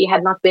that she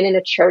had not been in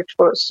a church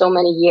for so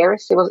many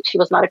years. She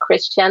was not a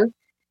Christian,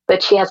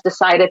 but she has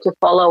decided to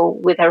follow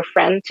with her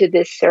friend to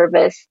this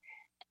service.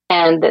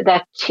 And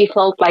that she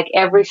felt like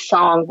every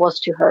song was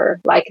to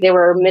her, like they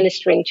were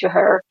ministering to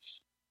her.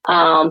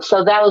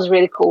 So that was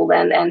really cool.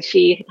 And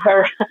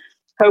her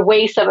her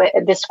ways of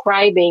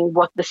describing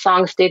what the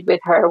songs did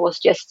with her was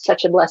just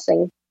such a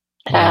blessing.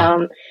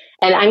 Wow.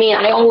 And I mean,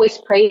 I always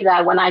pray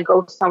that when I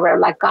go somewhere,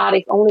 like, God,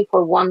 it's only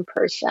for one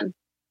person.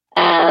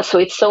 So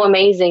it's so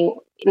amazing.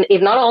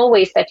 If not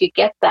always that you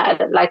get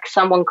that, like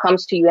someone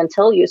comes to you and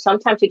tell you.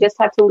 Sometimes you just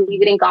have to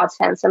leave it in God's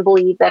hands and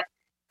believe that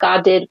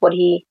God did what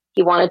he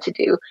wanted to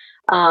do.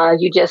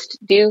 You just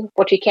do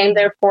what you came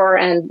there for,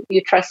 and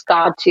you trust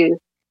God to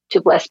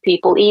bless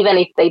people, even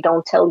if they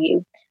don't tell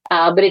you.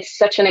 But it's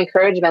such an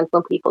encouragement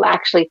when people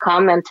actually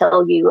come and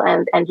tell you,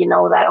 and you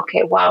know that,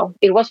 okay, wow,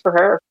 it was for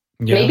her.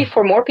 Yeah. Maybe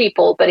for more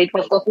people, but it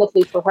was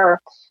definitely for her.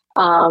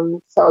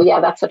 So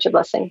yeah, that's such a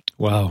blessing.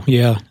 Wow.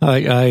 Yeah.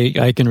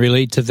 I can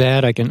relate to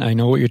that. I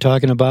know what you're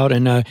talking about.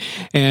 And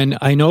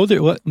I know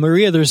that,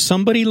 Maria, there's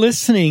somebody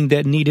listening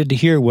that needed to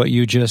hear what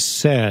you just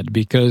said,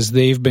 because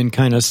they've been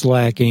kind of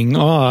slacking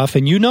off.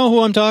 And you know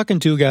who I'm talking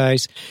to,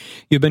 guys.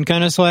 You've been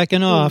kind of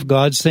slacking off.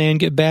 God's saying,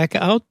 get back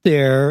out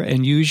there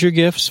and use your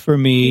gifts for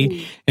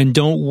me. And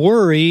don't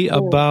worry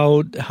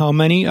about how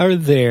many are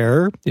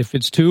there. If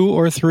it's 2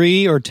 or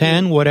 3 or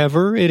 10,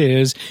 whatever it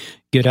is,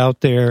 get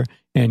out there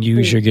and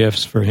use your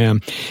gifts for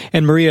Him.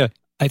 And Maria,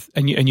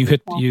 you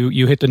hit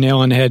the nail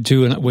on the head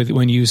too. And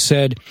when you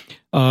said,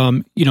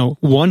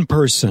 one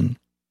person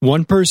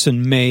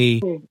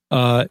may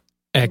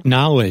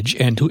acknowledge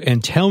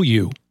and tell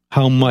you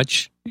how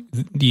much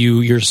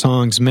your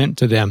songs meant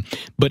to them.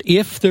 But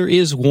if there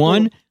is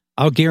one,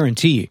 I'll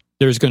guarantee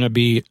there's going to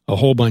be a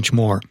whole bunch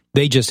more.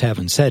 They just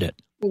haven't said it,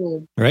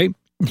 right?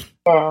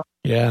 Yeah.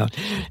 Yeah.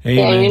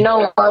 Amen. Yeah. You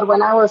know what?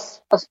 When I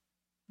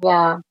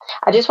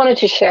just wanted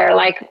to share,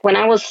 like, when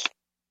I was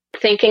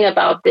thinking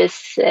about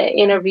this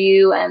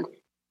interview, and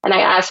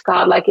I asked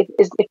God, like,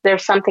 if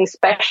there's something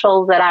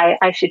special that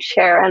I should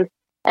share,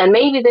 and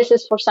maybe this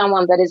is for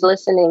someone that is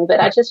listening,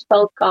 but I just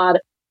felt God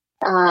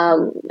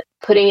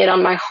putting it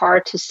on my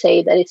heart to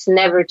say that it's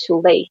never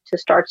too late to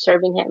start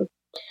serving Him.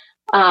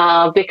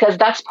 Because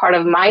that's part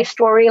of my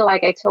story.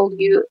 Like I told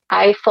you,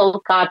 I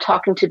felt God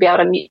talking to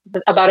me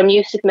about a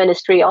music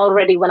ministry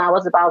already when I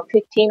was about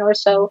 15 or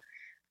so.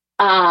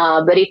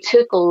 But it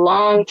took a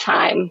long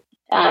time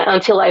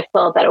until I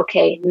felt that,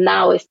 okay,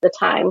 now is the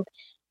time.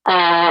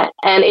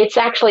 And it's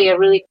actually a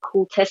really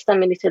cool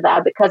testimony to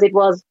that, because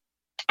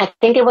I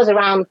think it was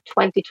around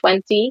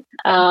 2020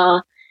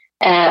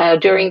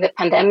 during the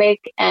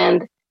pandemic.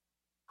 And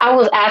I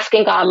was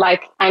asking God,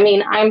 like, I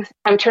mean,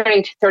 I'm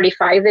turning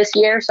 35 this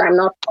year, so I'm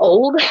not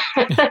old.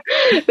 But,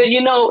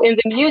 in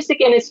the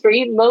music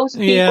industry, most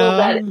people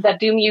that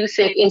do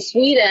music in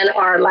Sweden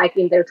are like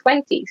in their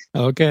 20s.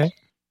 Okay.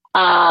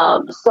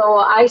 So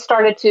I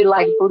started to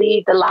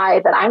believe the lie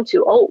that I'm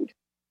too old.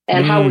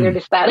 And how weird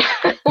is that?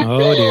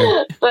 Oh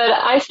dear. But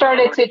I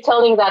started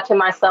telling that to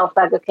myself,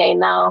 that, okay,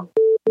 now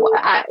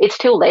it's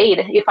too late.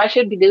 If I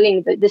should be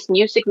doing this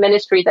music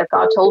ministry that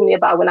God told me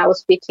about when I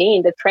was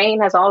 15, the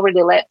train has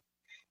already left.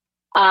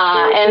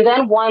 And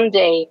then one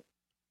day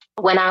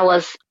when I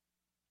was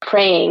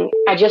praying,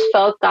 I just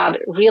felt God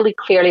really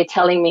clearly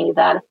telling me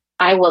that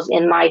I was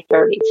in my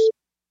 30s.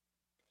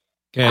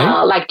 Okay.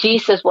 Like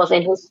Jesus was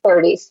in his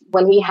 30s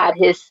when he had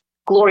his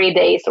glory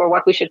days, or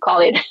what we should call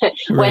it,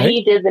 when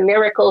he did the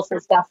miracles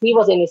and stuff. He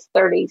was in his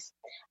 30s.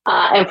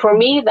 And for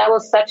me, that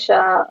was such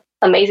an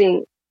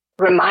amazing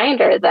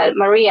reminder that,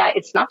 Maria,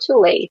 it's not too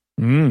late.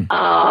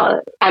 I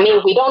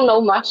mean, we don't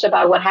know much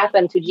about what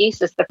happened to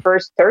Jesus the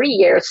first 30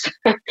 years.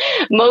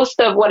 Most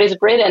of what is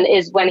written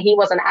is when he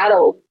was an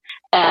adult.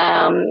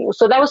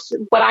 So that was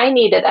what I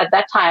needed at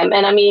that time.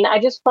 And I mean, I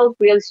just felt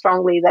really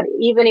strongly that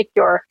even if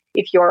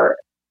you're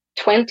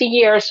 20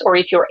 years or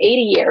if you're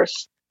 80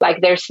 years, like,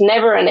 there's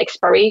never an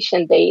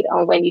expiration date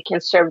on when you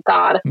can serve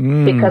God,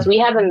 because we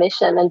have a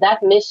mission, and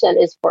that mission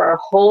is for our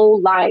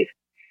whole life.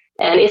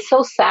 And it's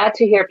so sad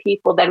to hear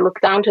people that look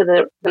down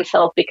to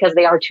themselves because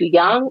they are too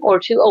young or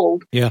too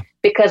old. Yeah.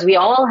 Because we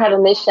all have a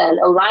mission,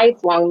 a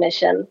lifelong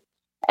mission.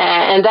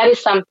 And that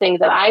is something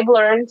that I've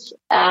learned.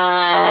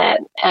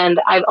 And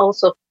I've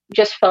also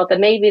just felt that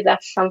maybe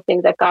that's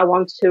something that God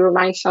wants to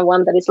remind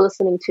someone that is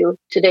listening to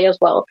today as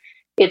well.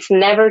 It's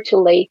never too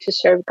late to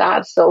serve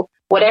God. So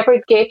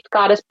whatever gift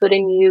God has put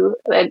in you,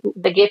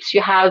 the gifts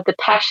you have, the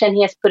passion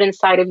He has put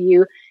inside of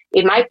you,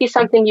 it might be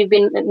something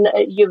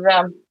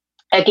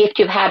a gift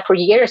you've had for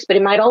years, but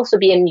it might also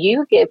be a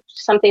new gift,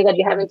 something that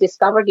you haven't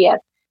discovered yet.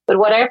 But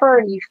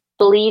whatever you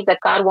believe that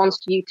God wants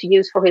you to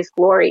use for His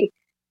glory,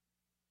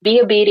 be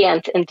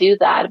obedient and do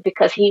that,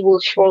 because He will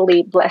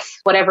surely bless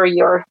whatever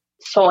you're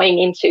sowing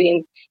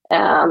into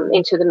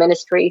the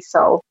ministry.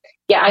 So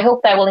yeah, I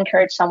hope that will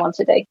encourage someone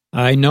today.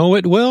 I know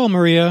it will,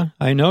 Maria.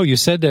 I know you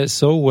said that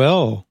so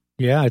well.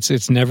 Yeah,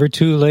 it's never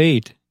too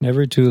late.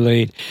 Never too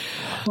late.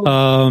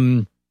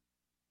 And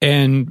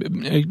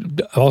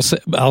I'll say,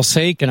 I'll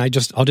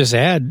just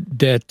add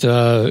that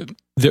the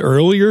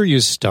earlier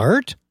you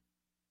start,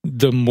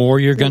 the more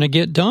you're going to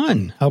get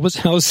done. How's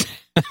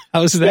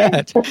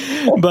that?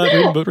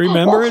 But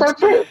remember,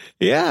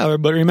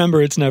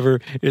 it's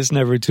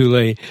never too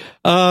late.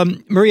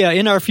 Maria,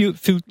 in our few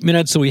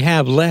minutes that we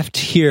have left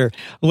here,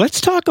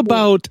 let's talk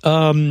about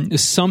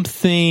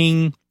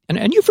something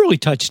and you've really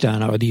touched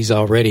on these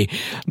already,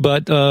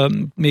 but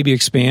maybe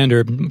expand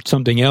or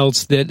something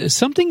else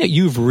something that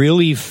you've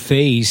really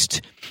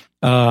faced.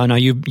 Now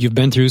you've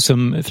been through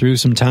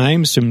some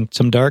times,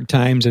 some dark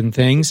times and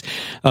things.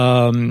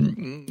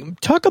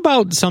 Talk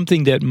about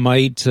something that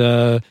might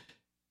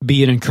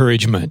be an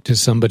encouragement to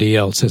somebody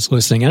else that's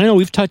listening. And I know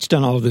we've touched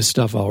on all of this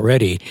stuff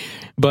already,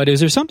 but is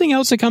there something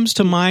else that comes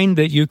to mind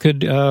that you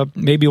could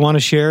maybe want to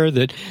share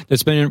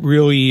that's been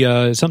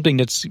really something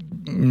that's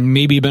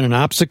maybe been an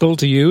obstacle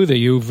to you that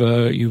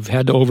you've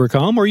had to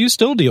overcome or you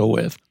still deal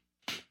with?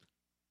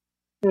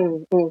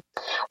 Mm-hmm.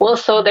 Well,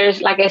 so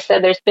like I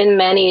said, there's been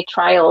many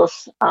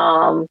trials,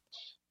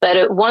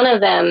 but one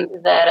of them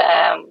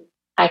that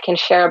I can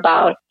share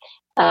about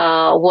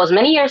was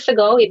many years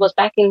ago. It was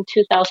back in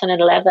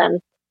 2011.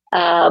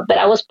 But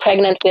I was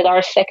pregnant with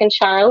our second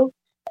child,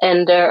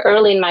 and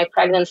early in my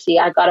pregnancy,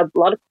 I got a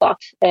blood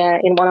clot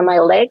in one of my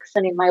legs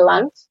and in my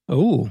lungs.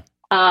 Oh.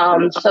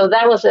 So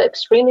that was an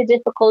extremely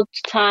difficult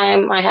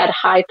time. I had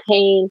high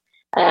pain.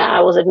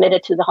 I was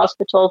admitted to the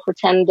hospital for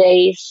 10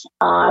 days.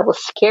 I was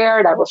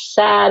scared. I was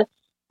sad.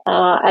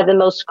 At the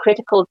most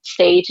critical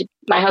stage,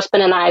 my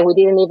husband and I, we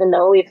didn't even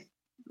know if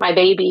our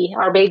baby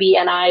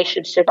and I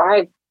should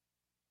survive.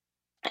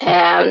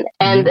 And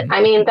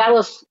I mean, that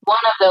was one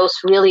of those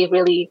really,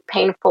 really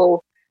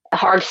painful,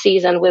 hard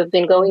seasons we've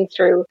been going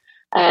through.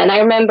 And I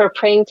remember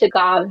praying to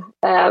God.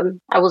 I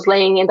was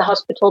laying in the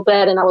hospital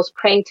bed and I was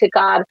praying to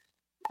God.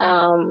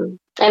 And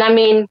I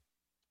mean,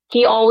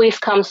 He always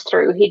comes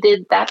through. He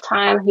did that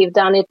time. He's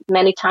done it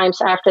many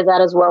times after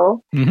that as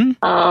well.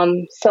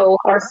 Mm-hmm. So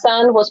our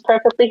son was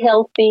perfectly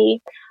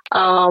healthy.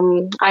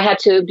 I had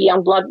to be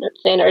on blood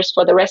thinners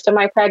for the rest of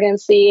my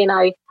pregnancy, and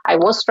I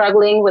was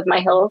struggling with my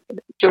health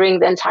during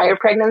the entire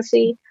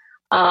pregnancy.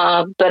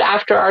 But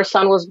after our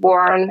son was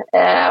born,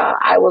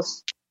 I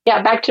was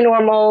back to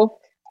normal,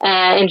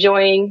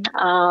 enjoying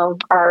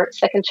our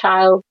second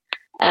child.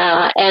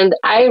 And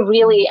I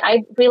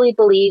really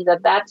believe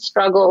that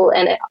struggle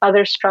and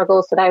other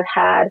struggles that I've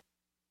had,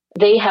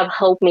 they have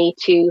helped me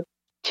to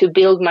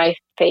build my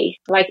faith.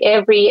 Like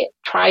every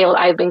trial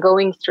I've been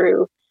going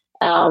through,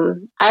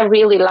 I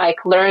really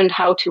learned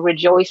how to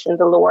rejoice in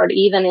the Lord,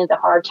 even in the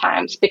hard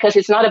times, because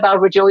it's not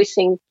about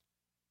rejoicing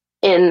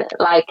in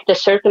the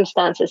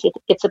circumstances.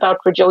 It's about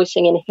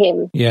rejoicing in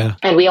Him. Yeah.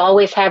 And we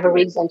always have a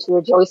reason to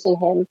rejoice in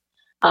Him.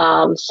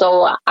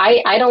 So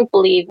I don't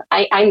believe,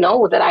 I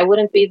know that I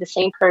wouldn't be the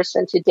same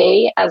person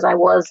today as I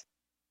was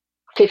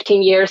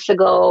 15 years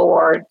ago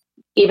or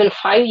even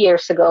 5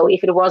 years ago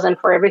if it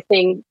wasn't for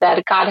everything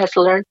that God has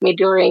learned me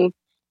during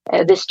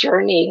this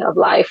journey of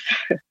life.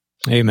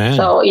 Amen.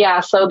 So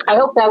I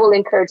hope that will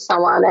encourage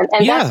someone.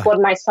 And that's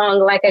what my song,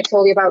 like I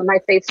told you about, My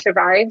Faith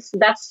Survives,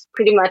 that's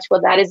pretty much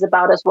what that is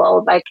about as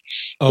well. My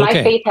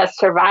faith has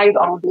survived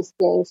all these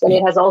things and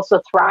it has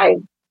also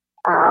thrived.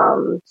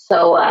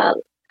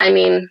 I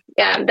mean,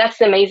 that's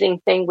the amazing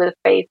thing with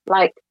faith.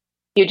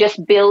 You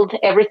just build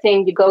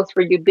everything you go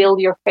through, you build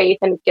your faith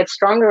and it gets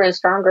stronger and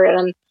stronger.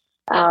 And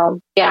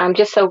I'm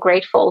just so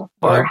grateful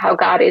for how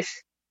God is.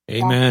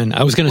 Amen.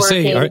 I was going to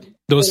say,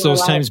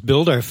 those times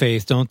build our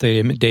faith, don't they?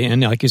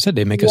 And like you said,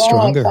 they make us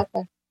stronger.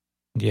 Exactly.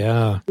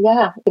 Yeah.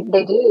 Yeah,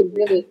 they do,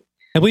 really.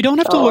 And we don't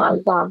have to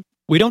look.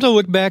 We don't have to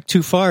look back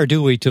too far,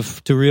 do we,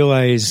 to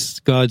realize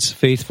God's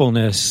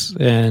faithfulness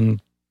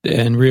and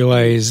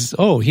realize,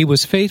 oh, He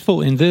was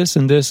faithful in this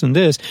and this and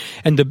this,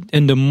 and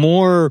the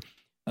more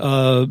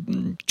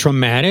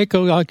traumatic,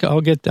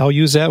 I'll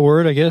use that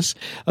word, I guess.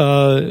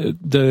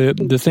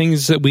 The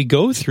things that we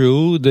go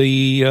through,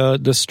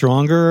 the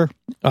stronger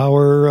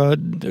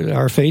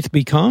our faith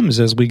becomes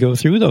as we go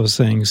through those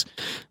things.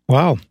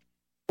 Wow.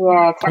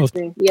 Yeah,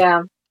 exactly.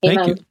 Yeah.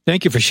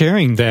 Thank you for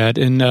sharing that.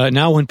 And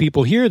now, when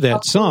people hear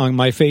that song,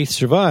 "My Faith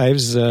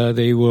Survives,"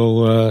 they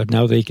will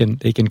now they can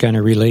kind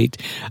of relate,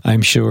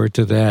 I'm sure,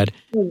 to that.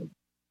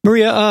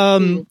 Maria,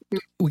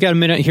 we got a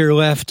minute here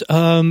left.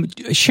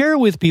 Share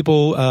with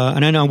people,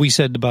 and I know we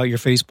said about your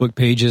Facebook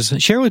pages.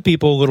 Share with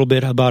people a little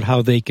bit about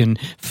how they can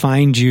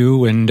find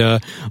you, and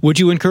would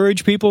you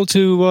encourage people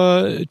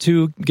to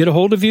get a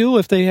hold of you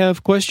if they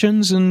have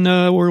questions and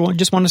or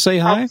just want to say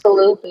hi?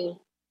 Absolutely.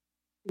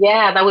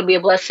 Yeah, that would be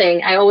a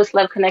blessing. I always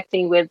love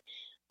connecting with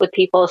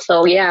people.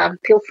 So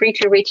feel free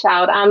to reach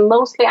out. I'm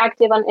mostly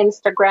active on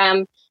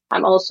Instagram.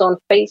 I'm also on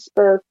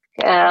Facebook.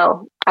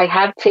 I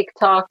have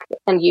TikTok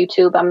and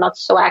YouTube. I'm not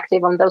so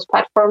active on those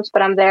platforms,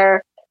 but I'm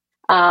there.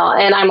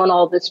 And I'm on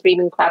all the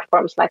streaming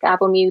platforms like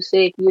Apple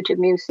Music, YouTube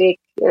Music,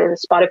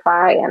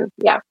 Spotify, and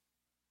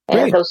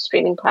those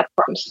streaming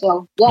platforms.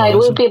 So awesome. It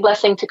would be a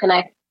blessing to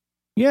connect.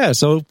 Yeah,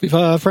 so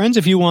friends,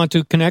 if you want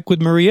to connect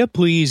with Maria,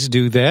 please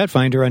do that.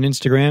 Find her on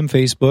Instagram,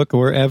 Facebook,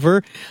 or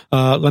wherever.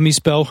 Let me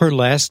spell her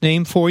last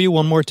name for you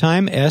one more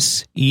time.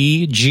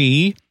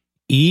 Segerholm.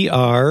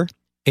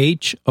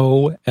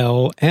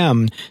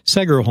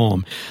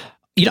 Segerholm.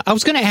 I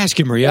was going to ask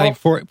you, Maria,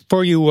 before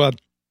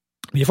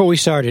we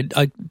started,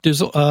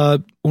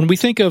 when we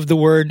think of the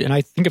word, and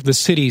I think of the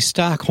city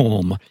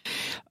Stockholm,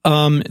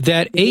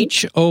 That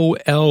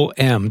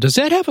HOLM, does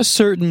that have a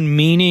certain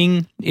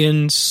meaning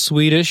in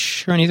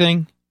Swedish or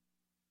anything?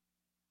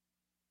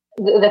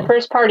 The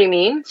first part, you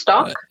mean?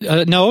 Stock?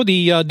 No,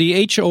 the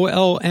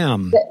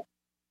HOLM.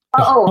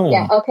 Oh,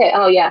 yeah. Okay.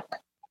 Oh, yeah.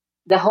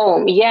 The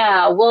home.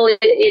 Yeah. Well,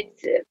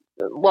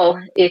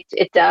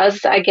 it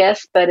does, I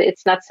guess, but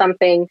it's not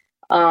something,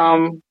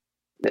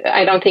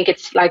 I don't think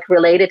it's like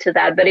related to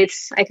that, but I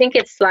think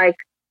it's like,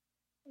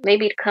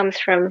 maybe it comes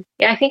from,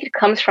 I think it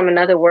comes from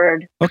another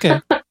word.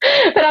 Okay. But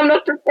I'm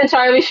not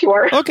entirely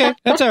sure. Okay,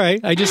 that's all right.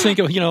 I just think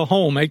of,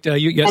 home.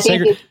 You got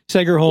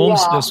Segerholm.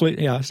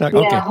 Yeah.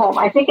 Okay. Yeah, home.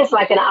 I think it's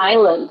like an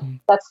island.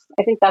 I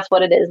think that's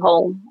what it is,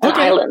 home. An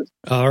island.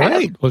 All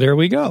right. Well, there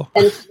we go.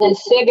 And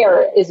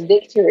Seger is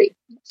victory.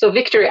 So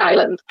Victory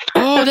Island.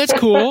 Oh, that's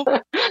cool.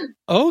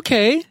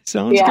 Okay.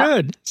 Sounds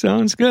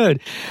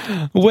good.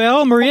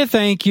 Well, Maria,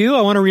 thank you.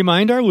 I want to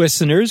remind our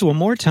listeners one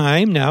more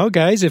time now,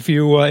 guys, if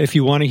you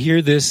want to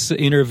hear this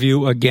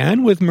interview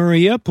again with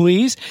Maria,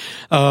 please,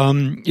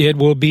 it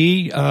will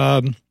be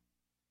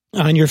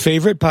on your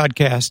favorite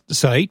podcast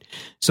site.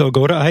 So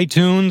go to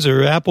iTunes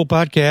or Apple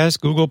Podcasts,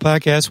 Google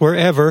Podcasts,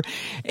 wherever,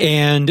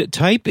 and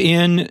type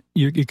in,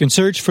 you can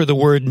search for the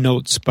word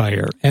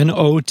Notespire,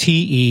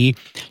 Notespire,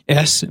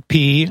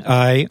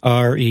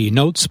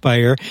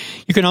 Notespire.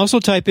 You can also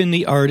type in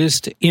the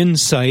artist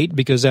Insight,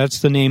 because that's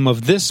the name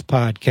of this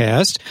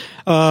podcast.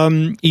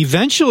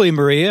 Eventually,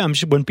 Maria, I'm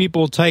sure when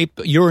people type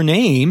your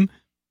name,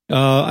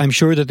 I'm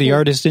sure that the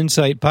Artist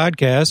Insight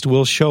podcast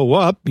will show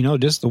up,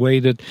 just the way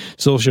that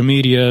social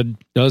media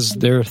does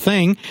their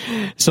thing.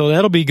 So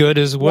that'll be good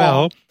as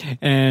well. Yeah.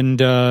 And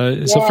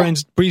so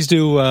friends, please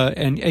do,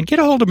 and get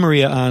a hold of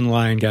Maria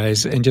online,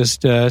 guys, and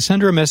just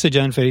send her a message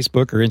on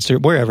Facebook or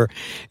Instagram, wherever,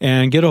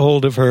 and get a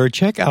hold of her.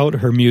 Check out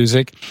her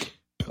music.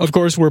 Of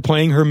course, we're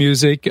playing her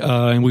music,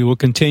 and we will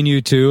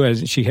continue to,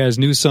 as she has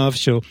new stuff,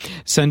 she'll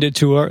send it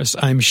to us,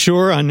 I'm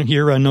sure,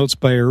 here on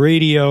Notespire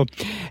Radio.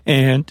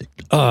 And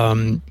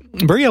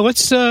Maria,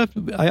 let's, I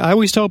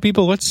always tell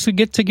people, let's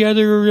get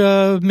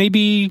together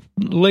maybe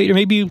later,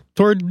 maybe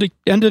toward the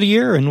end of the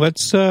year, and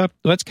let's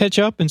catch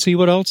up and see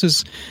what else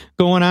is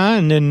going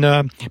on.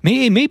 And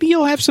maybe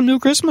you'll have some new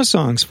Christmas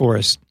songs for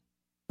us.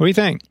 What do you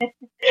think?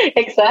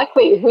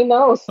 Exactly. Who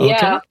knows? Okay,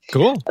 yeah.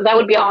 Cool. That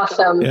would be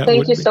awesome. Yeah,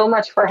 Thank you so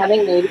much for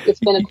having me. It's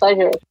been a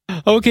pleasure.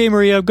 Okay,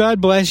 Maria, God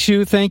bless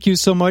you. Thank you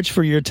so much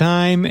for your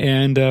time,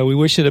 and we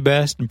wish you the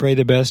best and pray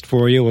the best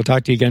for you. We'll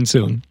talk to you again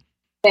soon.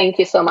 Thank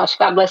you so much.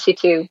 God bless you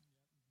too.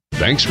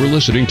 Thanks for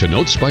listening to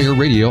Notespire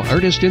Radio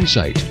Artist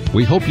Insight.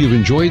 We hope you've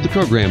enjoyed the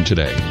program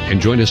today,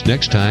 and join us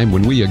next time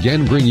when we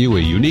again bring you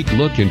a unique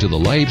look into the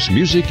lives,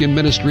 music, and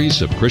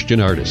ministries of Christian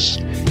artists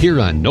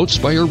here on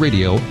Notespire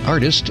Radio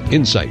Artist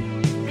Insight.